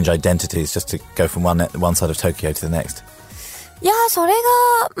to change identities just to go from one side of Tokyo to the next? いや、それ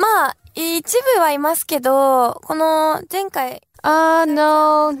が、一部はいますけど、この前回。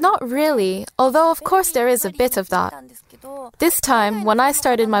No, not really. Although, of course, there is a bit of that. This time, when I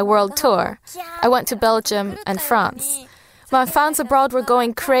started my world tour, I went to Belgium and France. My fans abroad were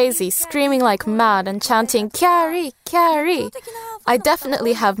going crazy, screaming like mad and chanting, Carrie, Carrie. I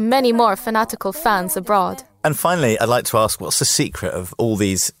definitely have many more fanatical fans abroad. And finally, I'd like to ask, what's the secret of all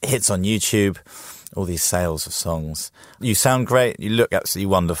these hits on YouTube, all these sales of songs? You sound great, you look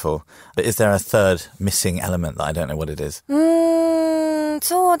absolutely wonderful, but is there a third missing element that I don't know what it is?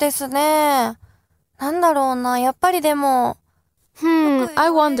 そうですね。なんだろうな、やっぱりでも。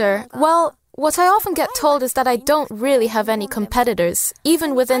I wonder. Well, what I often get told is that I don't really have any competitors,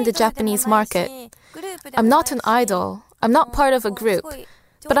 even within the Japanese market. I'm not an idol. I'm not part of a group.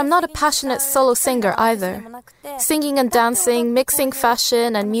 But I'm not a passionate solo singer either. Singing and dancing, mixing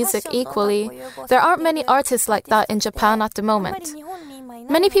fashion and music equally. There aren't many artists like that in Japan at the moment.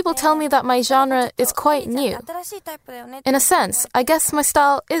 Many people tell me that my genre is quite new. In a sense, I guess my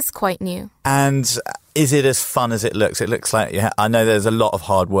style is quite new. And is it as fun as it looks? It looks like, I know there's a lot of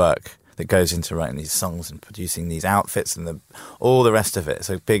hard work that goes into writing these songs and producing these outfits and all the rest of it. It's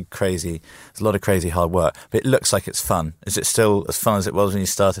a a lot of crazy hard work, but it looks like it's fun. Is it still as fun as it was when you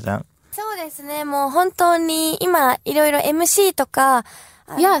started out? そうですね、もう本当に今いろいろ MC とか。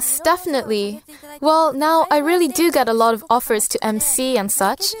Yes, definitely. Well, now I really do get a lot of offers to MC and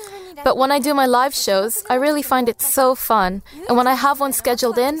such. But when I do my live shows, I really find it so fun. And when I have one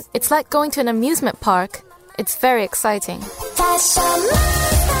scheduled in, it's like going to an amusement park. It's very exciting.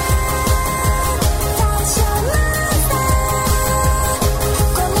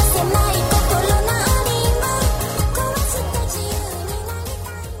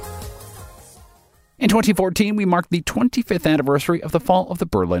 In 2014, we marked the 25th anniversary of the fall of the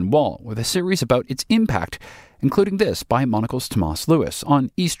Berlin Wall with a series about its impact, including this by Monocle's Thomas Lewis on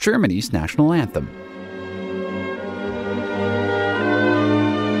East Germany's national anthem.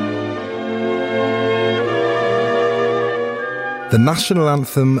 The national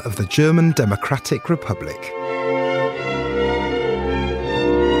anthem of the German Democratic Republic.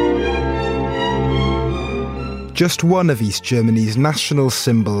 Just one of East Germany's national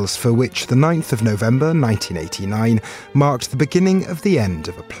symbols, for which the 9th of November 1989 marked the beginning of the end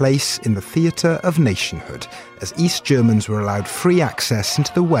of a place in the theatre of nationhood, as East Germans were allowed free access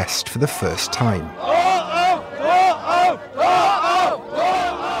into the West for the first time.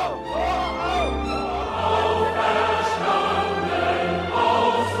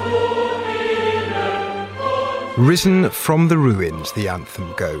 Risen from the ruins, the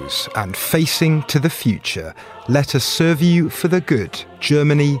anthem goes, and facing to the future, let us serve you for the good,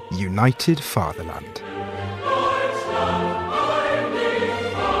 Germany, united fatherland.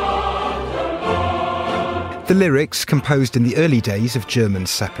 The lyrics, composed in the early days of German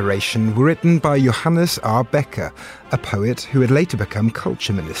separation, were written by Johannes R. Becker, a poet who had later become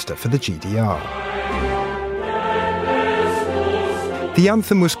culture minister for the GDR. The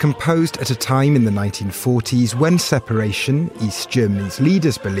anthem was composed at a time in the 1940s when separation, East Germany's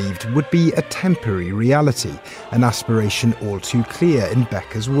leaders believed, would be a temporary reality, an aspiration all too clear in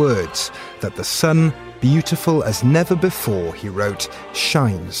Becker's words, that the sun, beautiful as never before, he wrote,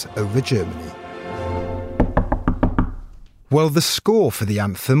 shines over Germany. Well, the score for the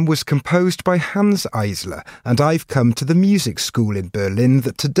anthem was composed by Hans Eisler, and I've come to the music school in Berlin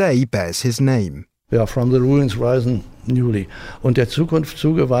that today bears his name. Ja, from the ruins rising newly. Und der Zukunft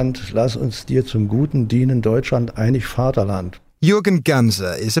zugewandt, lass uns dir zum Guten dienen, Deutschland, einig Vaterland. Jürgen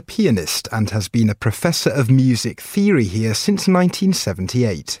Ganzer is a pianist and has been a professor of music theory here since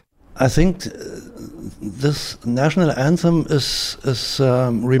 1978. I think this national anthem is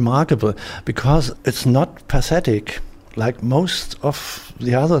remarkable because it's not pathetic like most of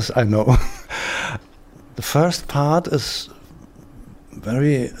the others I know. The first part is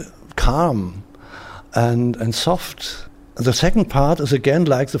very calm and soft. The second part is again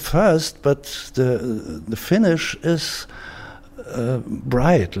like the first, but the finish is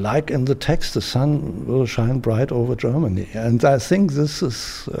bright, like in the text, the sun will shine bright over Germany. And I think this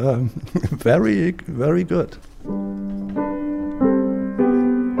is very, very good.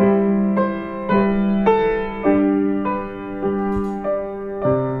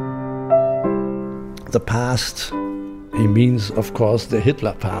 The past, he means, of course, the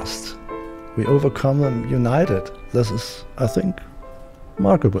Hitler past. We overcome them united. This is, I think,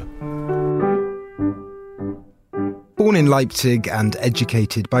 remarkable. Born in Leipzig and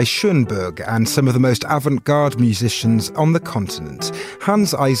educated by Schoenberg and some of the most avant-garde musicians on the continent,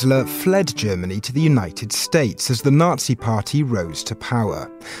 Hans Eisler fled Germany to the United States as the Nazi Party rose to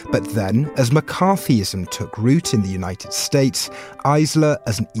power. But then, as McCarthyism took root in the United States, Eisler,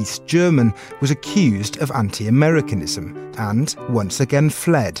 as an East German, was accused of anti-Americanism and once again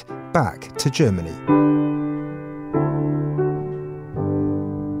fled back to Germany.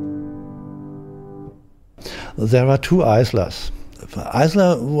 There are two Eislers.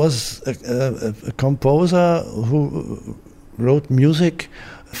 Eisler was a composer who wrote music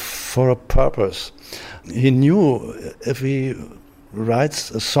for a purpose. He knew if he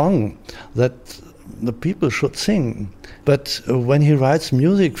writes a song that the people should sing. But when he writes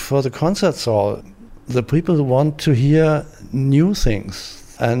music for the concert hall, the people want to hear new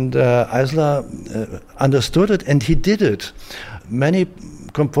things. And Eisler understood it, and he did it. Many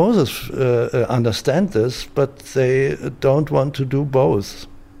composers understand this, but they don't want to do both.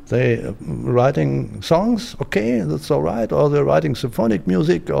 They writing songs, okay, that's all right, or they're writing symphonic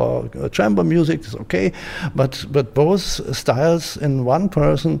music or chamber music, is okay, but both styles in one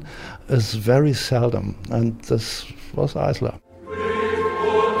person is very seldom, and this was Eisler.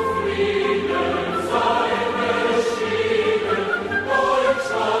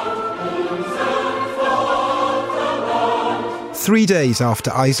 3 days after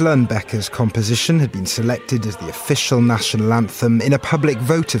Eisler and Becker's composition had been selected as the official national anthem in a public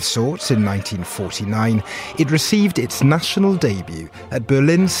vote of sorts in 1949, it received its national debut at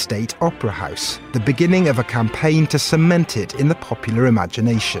Berlin's State Opera House, the beginning of a campaign to cement it in the popular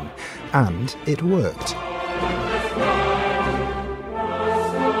imagination. And it worked.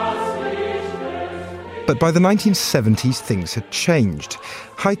 But by the 1970s, things had changed.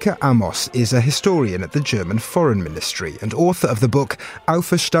 Heike Amos is a historian at the German Foreign Ministry and author of the book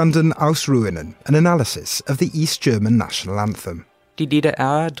Auferstanden aus Ruinen, an analysis of the East German national anthem. Die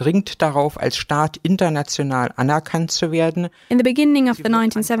DDR dringt darauf, als Staat international anerkannt zu werden. In the beginning of the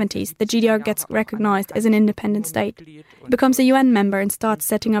 1970s, the GDR gets recognized as an independent state. It becomes a UN member and starts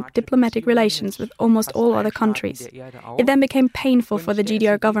setting up diplomatic relations with almost all other countries. It then became painful for the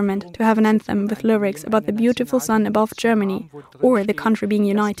GDR government to have an anthem with lyrics about the beautiful sun above Germany or the country being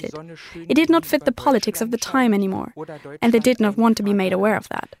united. It did not fit the politics of the time anymore, and they did not want to be made aware of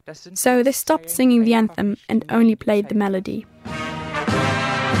that. So they stopped singing the anthem and only played the melody.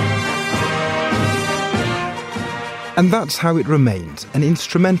 And that's how it remained, an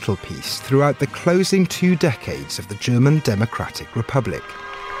instrumental piece throughout the closing 2 decades of the German Democratic Republic.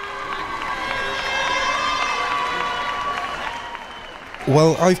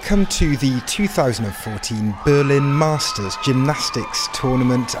 Well, I've come to the 2014 Berlin Masters Gymnastics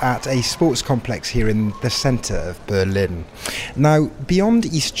Tournament at a sports complex here in the centre of Berlin. Now, beyond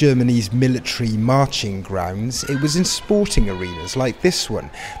East Germany's military marching grounds, it was in sporting arenas like this one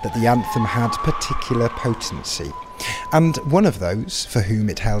that the anthem had particular potency. And one of those, for whom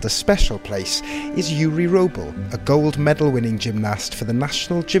it held a special place, is Yuri Robel, a gold medal-winning gymnast for the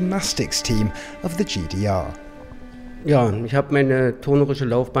national gymnastics team of the GDR.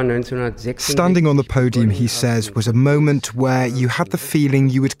 Standing on the podium, he says, was a moment where you had the feeling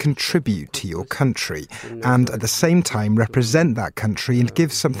you would contribute to your country and at the same time represent that country and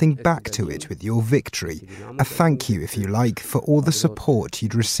give something back to it with your victory. A thank you, if you like, for all the support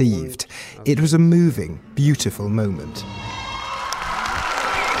you'd received. It was a moving, beautiful moment.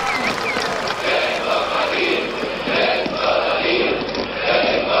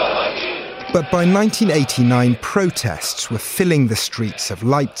 But by 1989, protests were filling the streets of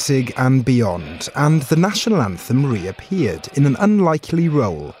Leipzig and beyond, and the national anthem reappeared in an unlikely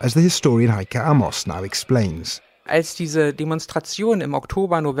role, as the historian Heike Amos now explains. Als diese Demonstration im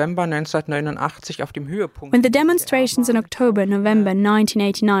Oktober, November 1989 auf dem Höhepunkt. When the demonstrations in October, November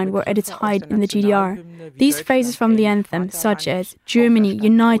 1989 were at its height in the GDR, these phrases from the anthem, such as Germany,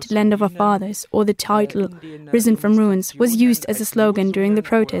 United Land of Our Fathers, or the title Risen from Ruins, was used as a slogan during the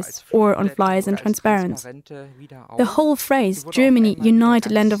protests or on flyers and transparents. The whole phrase, Germany,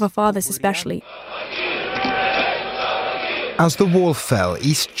 United Land of Our Fathers especially. As the wall fell,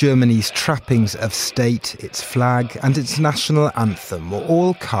 East Germany's trappings of state, its flag and its national anthem were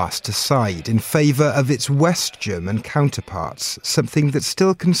all cast aside in favour of its West German counterparts, something that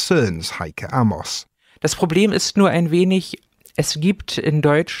still concerns Heike Amos. Das Problem ist nur ein wenig, es gibt in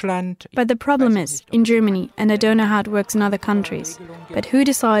Deutschland... But the problem is, in Germany, and I don't know how it works in other countries, but who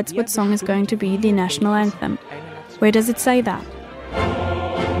decides what song is going to be the national anthem? Where does it say that?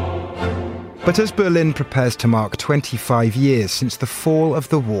 But as Berlin prepares to mark 25 years since the fall of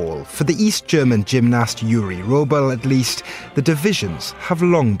the wall, for the East German gymnast Yuri Robel at least, the divisions have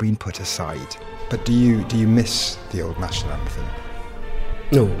long been put aside. But do you miss the old national anthem?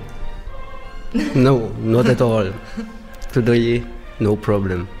 No. No, not at all. Today, no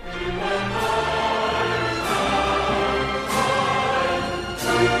problem.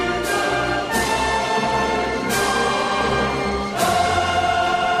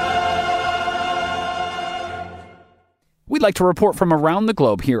 We'd like to report from around the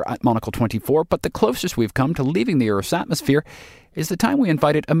globe here at Monocle 24, but the closest we've come to leaving the Earth's atmosphere is the time we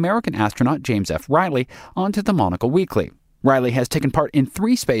invited American astronaut James F. Riley onto the Monocle Weekly. Riley has taken part in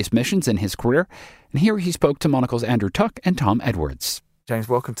 3 space missions in his career, and here he spoke to Monocle's Andrew Tuck and Tom Edwards. James,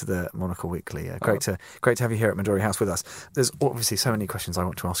 welcome to the Monocle Weekly. Great to have you here at Midori House with us. There's obviously so many questions I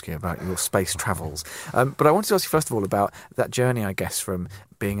want to ask you about your space travels. But I wanted to ask you first of all about that journey, I guess, from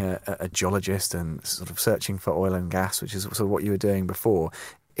being a geologist and sort of searching for oil and gas, which is sort of what you were doing before,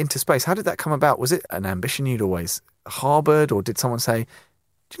 into space. How did that come about? Was it an ambition you'd always harboured, or did someone say,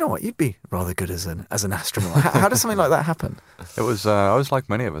 do you know what, you'd be rather good as an astronaut? How does something like that happen? It was, I was like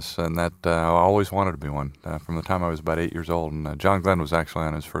many of us, and that I always wanted to be one from the time I was about 8 years old. And John Glenn was actually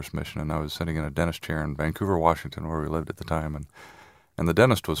on his first mission, and I was sitting in a dentist chair in Vancouver, Washington, where we lived at the time. And the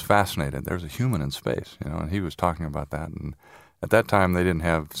dentist was fascinated. There's a human in space, and he was talking about that. And at that time, they didn't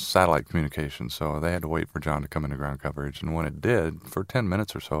have satellite communication, so they had to wait for John to come into ground coverage. And when it did, for 10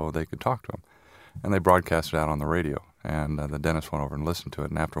 minutes or so, they could talk to him. And they broadcast it out on the radio. And the dentist went over and listened to it.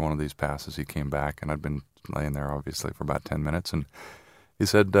 And after one of these passes, he came back, and I'd been laying there, obviously, for about 10 minutes. And he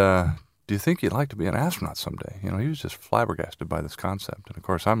said, do you think you'd like to be an astronaut someday? He was just flabbergasted by this concept. And, of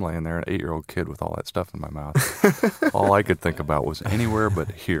course, I'm laying there, an 8-year-old kid with all that stuff in my mouth. All I could think about was anywhere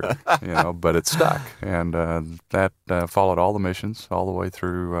but here, but it stuck. And that followed all the missions all the way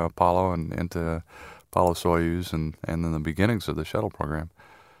through Apollo and into Apollo Soyuz and then the beginnings of the shuttle program.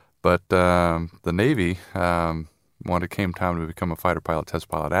 But the Navy, when it came time to become a fighter pilot, test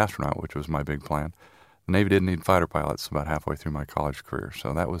pilot, astronaut, which was my big plan, the Navy didn't need fighter pilots about halfway through my college career.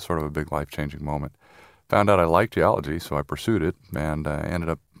 So that was sort of a big life-changing moment. Found out I liked geology, so I pursued it, and ended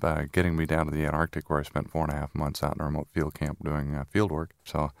up getting me down to the Antarctic, where I spent 4.5 months out in a remote field camp doing field work.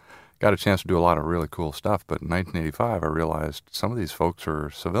 So got a chance to do a lot of really cool stuff. But in 1985, I realized some of these folks are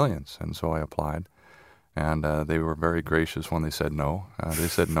civilians, and so I applied. And they were very gracious when they said no. They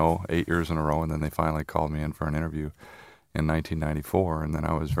said no 8 years in a row, and then they finally called me in for an interview in 1994. And then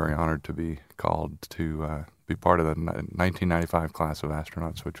I was very honored to be called to be part of the 1995 class of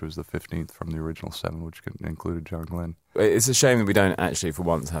astronauts, which was the 15th from the original 7, which included John Glenn. It's a shame that we don't actually, for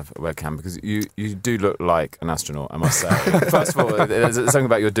once, have a webcam, because you do look like an astronaut, I must say. First of all, there's something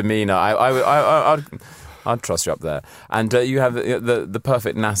about your demeanour. I'd trust you up there. And you have the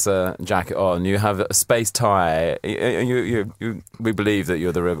perfect NASA jacket on. You have a space tie. We believe that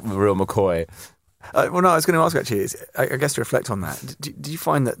you're the real McCoy. Well, no, I was going to ask, actually, I guess to reflect on that, did you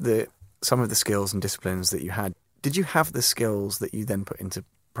find that some of the skills and disciplines that you had, did you have the skills that you then put into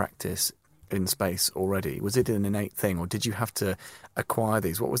practice in space already? Was it an innate thing, or did you have to acquire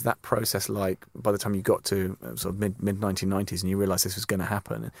these? What was that process like by the time you got to sort of mid-1990s and you realised this was going to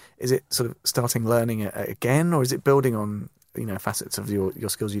happen? Is it sort of starting learning it again, or is it building on facets of your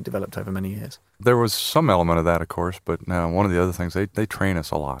skills you developed over many years? There was some element of that, of course, but one of the other things, they train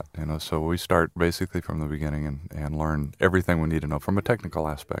us a lot, so we start basically from the beginning and learn everything we need to know from a technical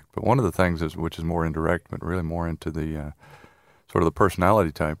aspect. But one of the things which is more indirect, but really more into the sort of the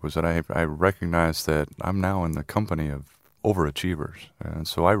personality type, was that I recognized that I'm now in the company of overachievers. And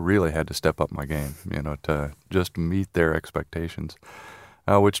so I really had to step up my game, to just meet their expectations,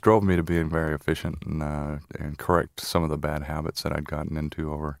 which drove me to being very efficient and correct some of the bad habits that I'd gotten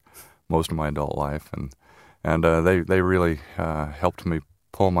into over most of my adult life. And they really helped me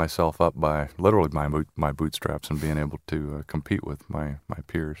pull myself up by literally my bootstraps and being able to compete with my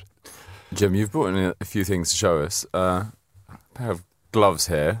peers. Jim, you've brought in a few things to show us. Pair of gloves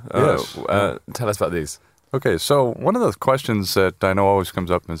here. Yes. Tell us about these. Okay, so one of the questions that I know always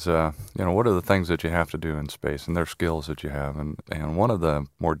comes up is, what are the things that you have to do in space, and their skills that you have, and one of the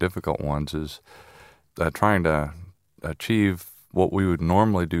more difficult ones is trying to achieve what we would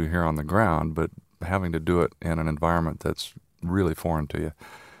normally do here on the ground, but having to do it in an environment that's really foreign to you.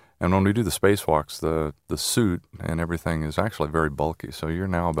 And when we do the spacewalks, the suit and everything is actually very bulky, so you're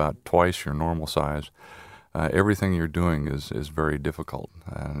now about twice your normal size. Everything you're doing is very difficult,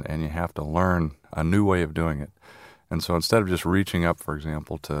 and you have to learn a new way of doing it. And so instead of just reaching up, for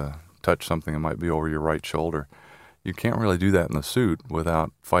example, to touch something that might be over your right shoulder, you can't really do that in the suit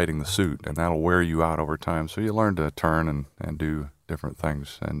without fighting the suit, and that'll wear you out over time. So you learn to turn and do different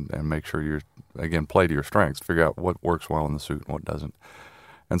things and make sure you're, again, play to your strengths, figure out what works well in the suit and what doesn't.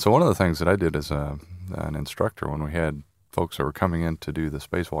 And so one of the things that I did as an instructor when we had folks that were coming in to do the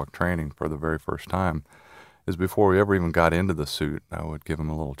spacewalk training for the very first time is before we ever even got into the suit, I would give them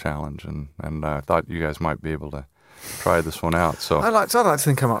a little challenge, and I thought you guys might be able to try this one out. So I'd like to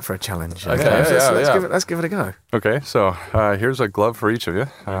think I'm up for a challenge. Okay, Let's give it a go. Okay, so here's a glove for each of you.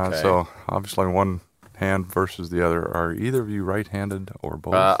 So obviously one hand versus the other. Are either of you right-handed or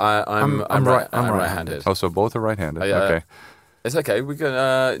both? I'm right-handed. Oh, so both are right-handed. Okay. It's okay. We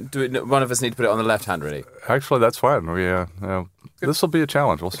can do it. One of us need to put it on the left hand, really. Actually, that's fine. This will be a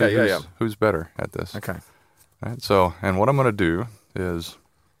challenge. We'll see who's better at this. Okay. All right, so, and what I'm going to do is,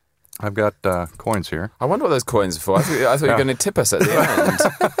 I've got coins here. I wonder what those coins are for. I thought you were going to tip us at the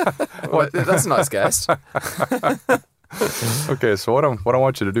end. Well, that's a nice guess. Okay, so what I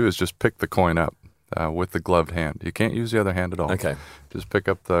want you to do is just pick the coin up with the gloved hand. You can't use the other hand at all. Okay. Just pick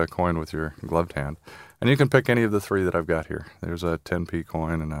up the coin with your gloved hand. And you can pick any of the three that I've got here. There's a 10p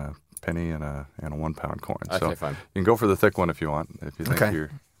coin and a penny and a 1 pound coin. Okay, so fine. You can go for the thick one if you want. If you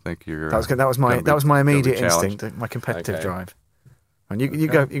think you're that was my immediate instinct, my competitive drive. And you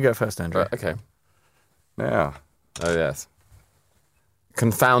go first, Andrew. Okay. Yeah. Oh yes.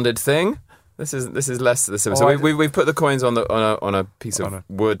 Confounded thing. This is less. So we've put the coins on a piece of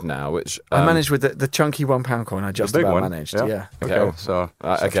wood now, which I managed with the chunky 1 pound coin. I just about managed. Yeah. Okay. So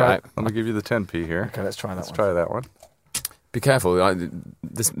let me give you the 10p here. Okay, let's try that. Let's try that one. Be careful.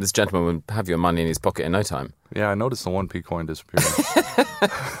 This gentleman will have your money in his pocket in no time. Yeah, I noticed the 1p coin disappearing.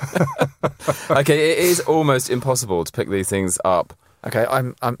 Okay, it is almost impossible to pick these things up. Okay,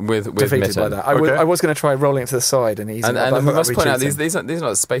 I'm with defeated mitten. by that. I was going to try rolling it to the side and easy. And we must point out these are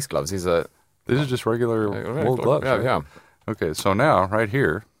not space gloves. These are just regular wool gloves. Yeah, right? yeah. Okay, so now right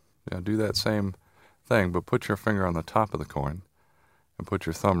here, do that same thing, but put your finger on the top of the coin and put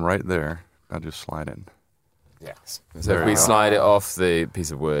your thumb right there. Now just slide in. Yes. So we slide it off the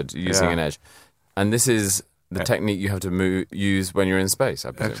piece of wood using an edge, and this is the technique you have to use when you're in space,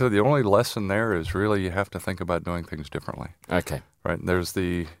 I presume. Actually, the only lesson there is really you have to think about doing things differently. Okay. Right? There's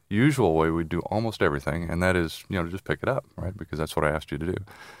the usual way we do almost everything, and that is, just pick it up, right? Because that's what I asked you to do.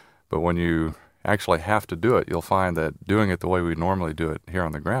 But when you actually have to do it, you'll find that doing it the way we normally do it here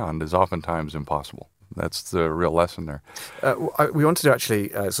on the ground is oftentimes impossible. That's the real lesson there. We wanted to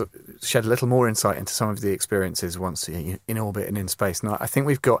actually shed a little more insight into some of the experiences once in orbit and in space. Now, I think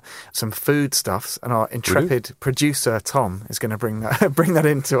we've got some foodstuffs, and our intrepid producer, Tom, is going to bring that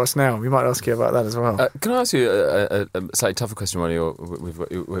into us now. We might ask you about that as well. Can I ask you a slightly tougher question while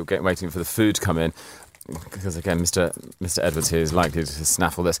we're waiting for the food to come in? Because again, Mr. Edwards here is likely to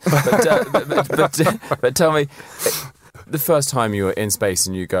snaffle this. But tell me, the first time you were in space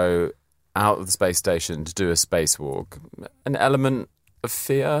and you go out of the space station to do a spacewalk, an element of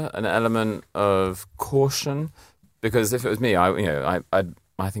fear, an element of caution? Because if it was me, I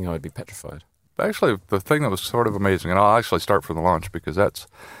think I would be petrified. Actually, the thing that was sort of amazing, and I'll actually start from the launch because I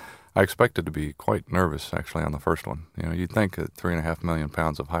expected to be quite nervous actually on the first one. You'd think that 3.5 million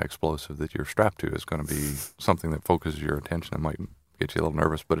pounds of high explosive that you're strapped to is going to be something that focuses your attention and might get you a little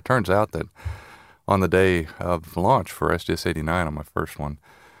nervous. But it turns out that on the day of launch for STS-89 on my first one,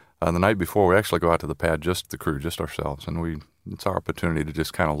 the night before, we actually go out to the pad, just the crew, just ourselves, and it's our opportunity to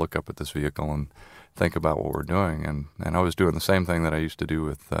just kind of look up at this vehicle and think about what we're doing. And I was doing the same thing that I used to do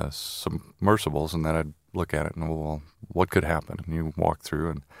with submersibles, and then I'd look at it and, well, what could happen? And you walk through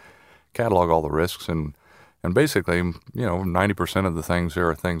and catalog all the risks, and basically, 90% of the things there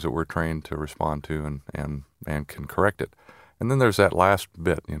are things that we're trained to respond to and can correct it. And then there's that last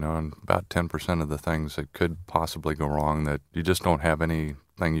bit, and about 10% of the things that could possibly go wrong that you just don't have anything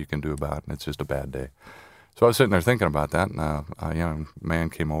you can do about, and it's just a bad day. So I was sitting there thinking about that, and a young man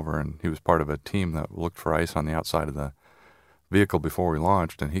came over, and he was part of a team that looked for ice on the outside of the vehicle before we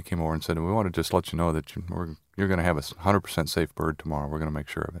launched, and he came over and said, we want to just let you know that you're going to have a 100% safe bird tomorrow. We're going to make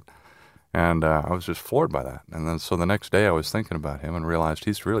sure of it. And I was just floored by that. And then so the next day I was thinking about him and realized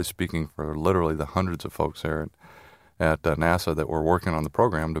he's really speaking for literally the hundreds of folks there at NASA that were working on the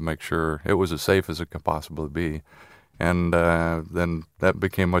program to make sure it was as safe as it could possibly be. And then that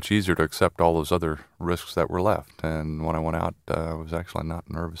became much easier to accept all those other risks that were left. And when I went out, I was actually not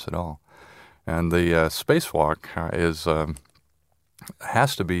nervous at all. And the spacewalk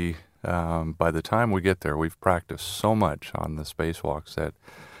has to be, by the time we get there, we've practiced so much on the spacewalks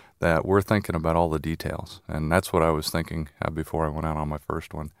that we're thinking about all the details. And that's what I was thinking before I went out on my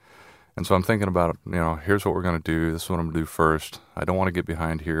first one. And so I'm thinking about, here's what we're going to do. This is what I'm going to do first. I don't want to get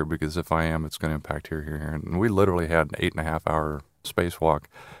behind here because if I am, it's going to impact here. And we literally had an 8.5-hour spacewalk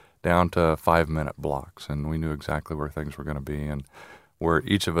down to 5-minute blocks. And we knew exactly where things were going to be. And where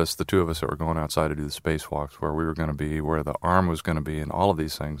each of us, the two of us that were going outside to do the spacewalks, where we were going to be, where the arm was going to be, and all of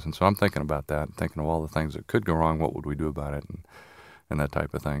these things. And so I'm thinking about that, thinking of all the things that could go wrong, what would we do about it, and that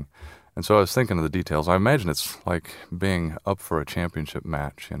type of thing. And so I was thinking of the details. I imagine it's like being up for a championship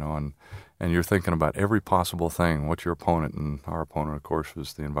match, and you're thinking about every possible thing, what your opponent, and our opponent, of course,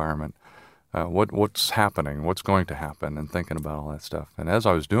 was the environment, what's happening, what's going to happen, and thinking about all that stuff. And as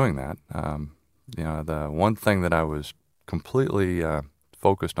I was doing that, the one thing that I was completely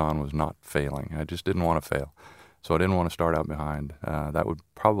focused on was not failing. I just didn't want to fail. So I didn't want to start out behind. That would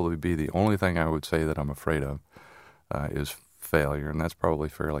probably be the only thing I would say that I'm afraid of is failure, and that's probably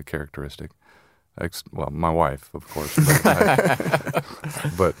fairly characteristic. Well, my wife, of course,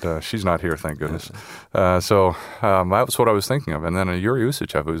 but she's not here, thank goodness. So that was what I was thinking of. And then Yuri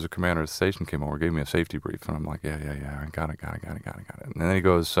Usichev, who was the commander of the station, came over, gave me a safety brief, and I'm like, yeah, I got it. And then he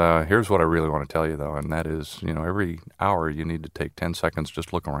goes, here's what I really want to tell you, though, and that is, every hour you need to take 10 seconds,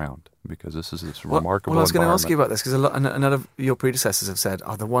 just look around, because this is this remarkable Well, I was going to ask you environment. about this, because none of your predecessors have said,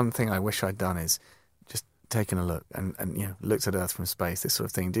 the one thing I wish I'd done is taken a look and looked at Earth from space, this sort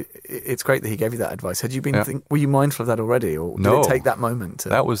of thing. It's great that he gave you that advice. Had you been were you mindful of that already, or did it take that moment?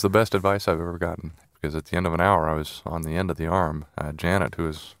 That was the best advice I've ever gotten, because at the end of an hour, I was on the end of the arm. Janet, who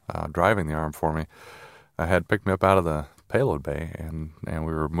was driving the arm for me, had picked me up out of the payload bay, and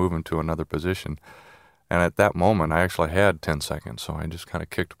we were moving to another position. And at that moment, I actually had 10 seconds, so I just kind of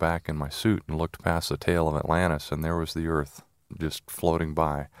kicked back in my suit and looked past the tail of Atlantis, and there was the Earth just floating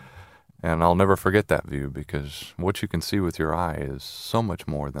by. And I'll never forget that view, because what you can see with your eye is so much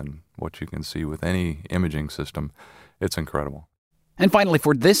more than what you can see with any imaging system. It's incredible. And finally,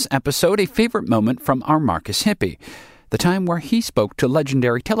 for this episode, a favorite moment from our Marcus Hippie, the time where he spoke to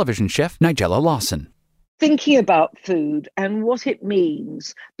legendary television chef Nigella Lawson. Thinking about food and what it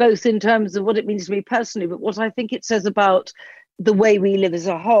means, both in terms of what it means to me personally, but what I think it says about the way we live as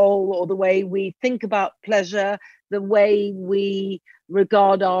a whole, or the way we think about pleasure, the way we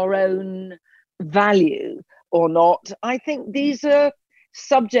regard our own value or not. I think these are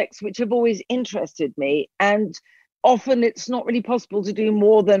subjects which have always interested me, and often it's not really possible to do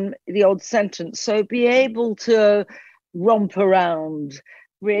more than the odd sentence. So be able to romp around,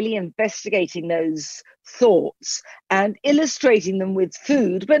 really investigating those thoughts and illustrating them with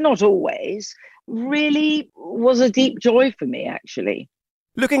food, but not always, really was a deep joy for me, actually.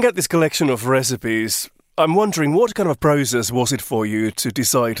 Looking at this collection of recipes, I'm wondering, what kind of process was it for you to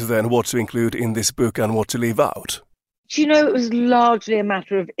decide then what to include in this book and what to leave out? Do you know, it was largely a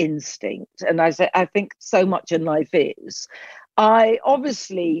matter of instinct. And I think so much in life is. I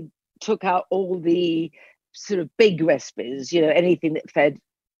obviously took out all the sort of big recipes, anything that fed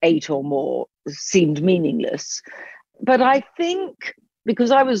 8 or more seemed meaningless. But I think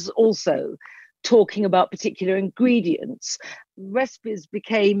because I was also talking about particular ingredients, recipes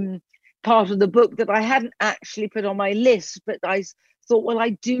became part of the book that I hadn't actually put on my list, but I thought, well, I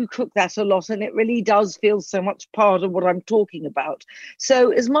do cook that a lot, and it really does feel so much part of what I'm talking about.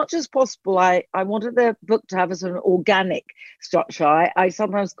 So as much as possible, I wanted the book to have a sort of organic structure. I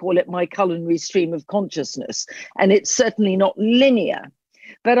sometimes call it my culinary stream of consciousness, and it's certainly not linear.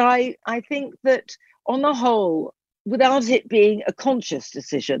 But I think that on the whole, without it being a conscious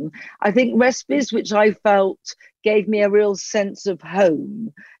decision, I think recipes which I felt gave me a real sense of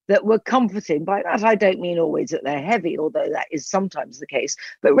home, that were comforting. By that, I don't mean always that they're heavy, although that is sometimes the case,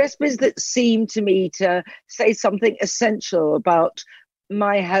 but recipes that seem to me to say something essential about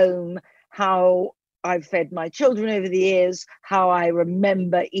my home, how I've fed my children over the years, how I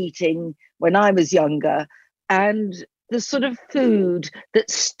remember eating when I was younger, and the sort of food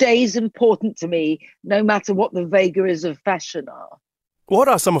that stays important to me, no matter what the vagaries of fashion are. What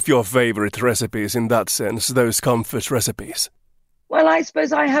are some of your favorite recipes in that sense, those comfort recipes? Well, I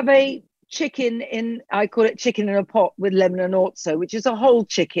suppose I have a I call it chicken in a pot with lemon and orzo, which is a whole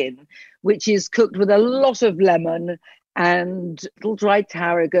chicken, which is cooked with a lot of lemon and little dried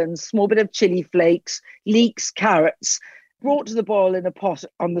tarragon, small bit of chili flakes, leeks, carrots, brought to the boil in a pot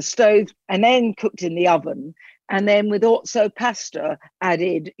on the stove and then cooked in the oven. And then with orzo pasta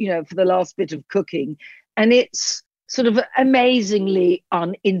added, for the last bit of cooking. And it's sort of amazingly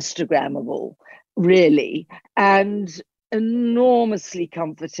un-Instagrammable, really. And enormously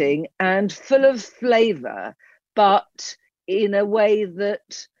comforting and full of flavour, but in a way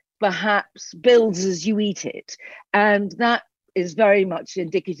that perhaps builds as you eat it. And that is very much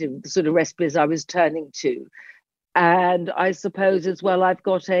indicative of the sort of recipes I was turning to. And I suppose as well, I've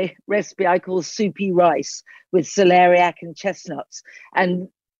got a recipe I call soupy rice with celeriac and chestnuts. And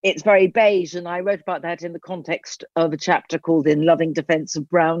it's very beige, and I wrote about that in the context of a chapter called In Loving Defence of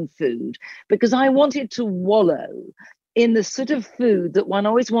Brown Food, because I wanted to wallow in the sort of food that one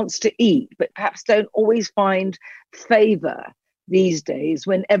always wants to eat, but perhaps don't always find favour these days,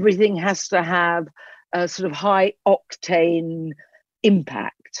 when everything has to have a sort of high octane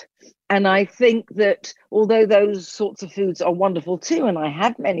impact. And I think that although those sorts of foods are wonderful too, and I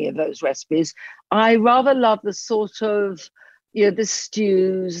have many of those recipes, I rather love the sort of, the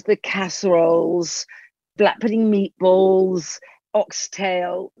stews, the casseroles, black pudding meatballs,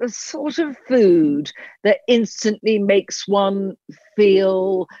 oxtail, the sort of food that instantly makes one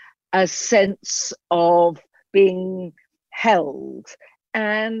feel a sense of being held.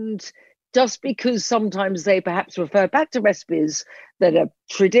 And just because sometimes they perhaps refer back to recipes that are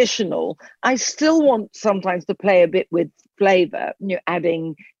traditional, I still want sometimes to play a bit with flavour,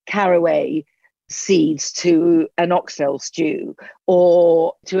 adding caraway seeds to an oxtail stew,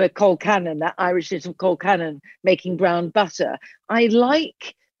 or to a colcannon, that Irish dish of colcannon, making brown butter. I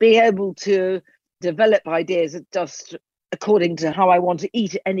like being able to develop ideas just according to how I want to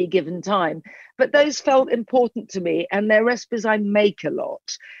eat at any given time. But those felt important to me, and they're recipes I make a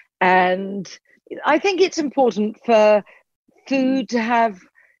lot. And I think it's important for food to have,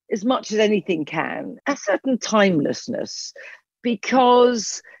 as much as anything can, a certain timelessness,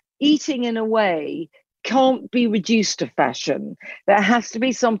 because eating in a way can't be reduced to fashion. There has to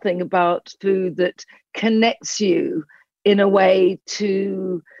be something about food that connects you in a way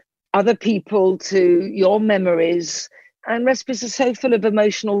to other people, to your memories. And recipes are so full of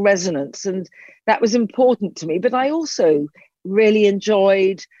emotional resonance, and that was important to me. But I also really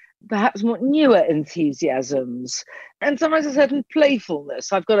enjoyed perhaps more newer enthusiasms and sometimes a certain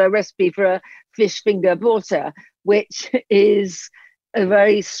playfulness. I've got a recipe for a fish finger borta, which is a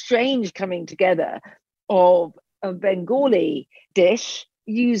very strange coming together of a Bengali dish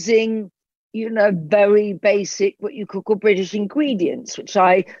using, very basic, what you could call British ingredients, which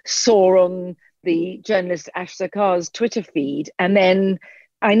I saw on the journalist Ash Sarkar's Twitter feed. And then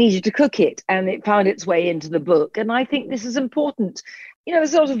I needed to cook it, and it found its way into the book. And I think this is important.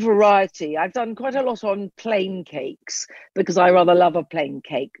 There's a lot of variety. I've done quite a lot on plain cakes, because I rather love a plain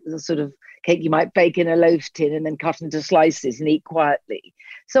cake, the sort of cake you might bake in a loaf tin and then cut into slices and eat quietly.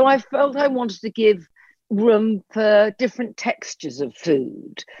 So I felt I wanted to give room for different textures of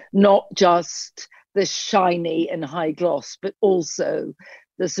food, not just the shiny and high gloss, but also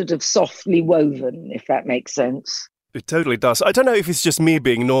the sort of softly woven, if that makes sense. It totally does. I don't know if it's just me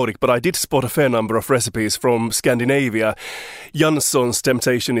being Nordic, but I did spot a fair number of recipes from Scandinavia. Jansson's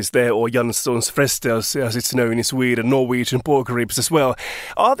Temptation is there, or Jansson's Frestelse, as it's known in Sweden, Norwegian pork ribs as well.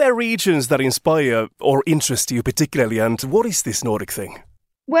 Are there regions that inspire or interest you particularly, and what is this Nordic thing?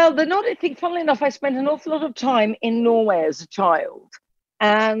 Well, the Nordic thing, funnily enough, I spent an awful lot of time in Norway as a child.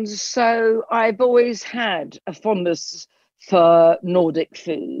 And so I've always had a fondness for Nordic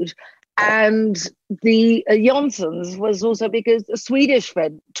food. And the Janssons was also because a Swedish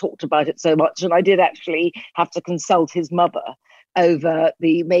friend talked about it so much, and I did actually have to consult his mother over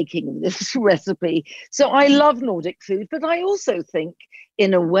the making of this recipe. So I love Nordic food, but I also think,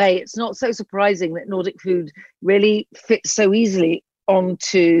 in a way, it's not so surprising that Nordic food really fits so easily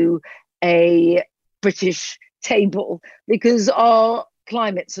onto a British table, because our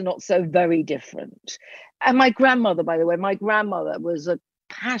climates are not so very different. And my grandmother, by the way, was a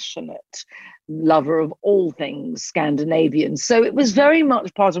passionate lover of all things Scandinavian. So it was very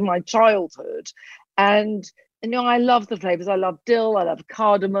much part of my childhood. And, I love the flavors. I love dill, I love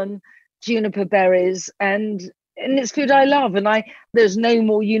cardamom, juniper berries, and it's food I love. And there's no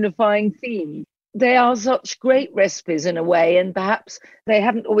more unifying theme. They are such great recipes in a way, and perhaps they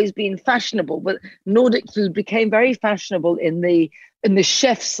haven't always been fashionable, but Nordic food became very fashionable in the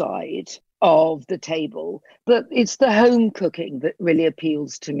chef side of the table. But it's the home cooking that really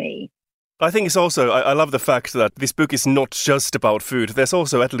appeals to me. I think it's also, I love the fact that this book is not just about food. There's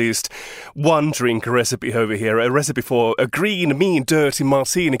also at least one drink recipe over here, a recipe for a green, mean, dirty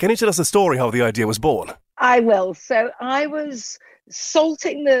martini. Can you tell us the story how the idea was born? I will. So I was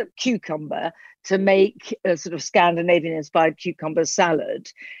salting the cucumber to make a sort of Scandinavian-inspired cucumber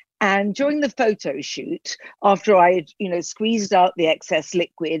salad. And during the photo shoot, after I had, squeezed out the excess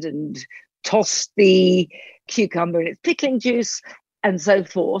liquid and tossed the cucumber in its pickling juice and so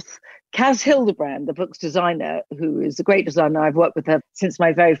forth, Kaz Hildebrand, the book's designer, who is a great designer, I've worked with her since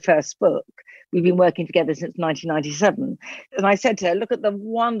my very first book. We've been working together since 1997. And I said to her, look at the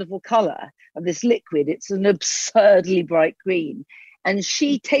wonderful colour of this liquid. It's an absurdly bright green. And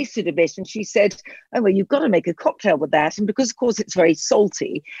she tasted a bit and she said, oh, well, you've got to make a cocktail with that. And because, of course, it's very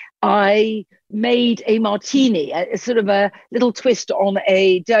salty, I made a martini, a sort of a little twist on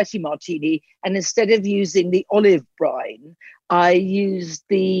a dirty martini. And instead of using the olive brine, I used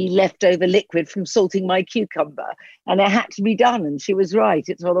the leftover liquid from salting my cucumber, and it had to be done. And she was right.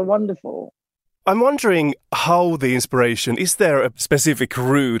 It's rather wonderful. I'm wondering how the inspiration, is there a specific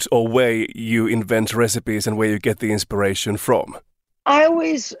route or way you invent recipes and where you get the inspiration from? I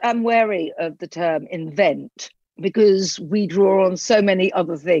always am wary of the term invent because we draw on so many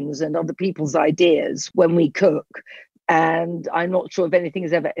other things and other people's ideas when we cook. And I'm not sure if anything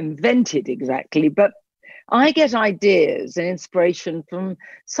is ever invented exactly, but I get ideas and inspiration from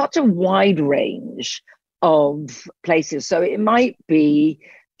such a wide range of places. So it might be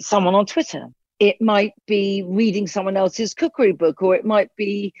someone on Twitter. It might be reading someone else's cookery book, or it might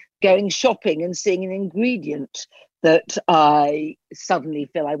be going shopping and seeing an ingredient that I suddenly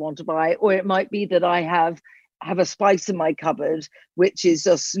feel I want to buy, or it might be that I have a spice in my cupboard which is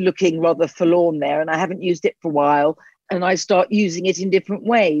just looking rather forlorn there and I haven't used it for a while and I start using it in different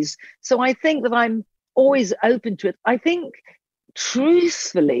ways. So I think that I'm always open to it. I think,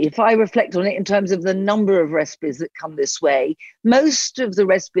 truthfully, if I reflect on it in terms of the number of recipes that come this way, most of the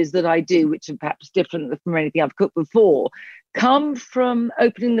recipes that I do, which are perhaps different from anything I've cooked before, come from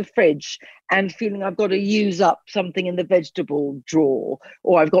opening the fridge and feeling I've got to use up something in the vegetable drawer,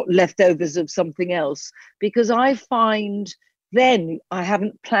 or I've got leftovers of something else, because I find then I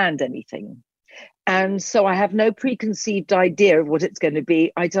haven't planned anything. And so I have no preconceived idea of what it's going to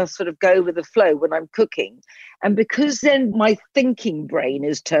be. I just sort of go with the flow when I'm cooking. And because then my thinking brain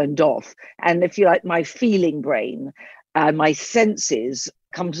is turned off, and if you like, my feeling brain, my senses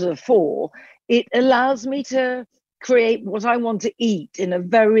come to the fore, it allows me to create what I want to eat in a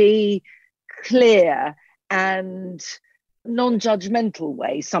very clear and non-judgmental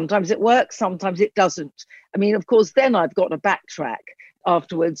way. Sometimes it works, sometimes it doesn't. I mean, of course, then I've got to backtrack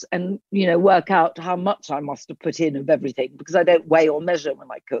afterwards and, work out how much I must have put in of everything, because I don't weigh or measure when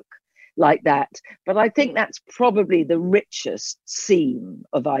I cook like that. But I think that's probably the richest seam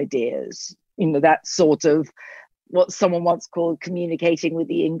of ideas, that sort of what someone once called communicating with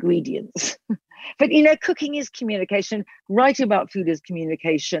the ingredients. But, cooking is communication, writing about food is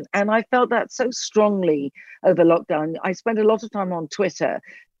communication. And I felt that so strongly over lockdown. I spent a lot of time on Twitter,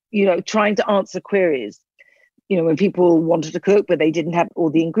 trying to answer queries, when people wanted to cook, but they didn't have all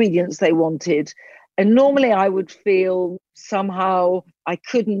the ingredients they wanted. And normally I would feel somehow I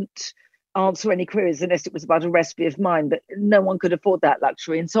couldn't answer any queries unless it was about a recipe of mine, but no one could afford that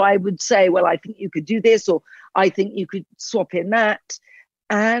luxury. And so I would say, well, I think you could do this, or I think you could swap in that.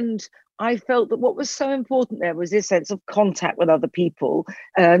 And I felt that what was so important there was this sense of contact with other people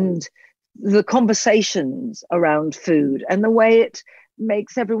and the conversations around food and the way it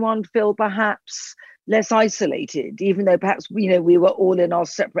makes everyone feel perhaps less isolated, even though perhaps, we were all in our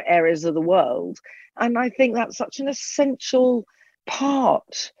separate areas of the world. And I think that's such an essential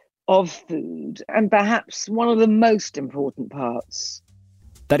part of food, and perhaps one of the most important parts.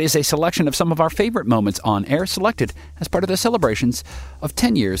 That is a selection of some of our favorite moments on air, selected as part of the celebrations of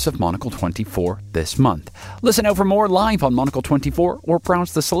 10 years of Monocle 24 this month. Listen out for more live on Monocle 24, or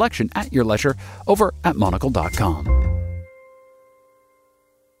browse the selection at your leisure over at monocle.com.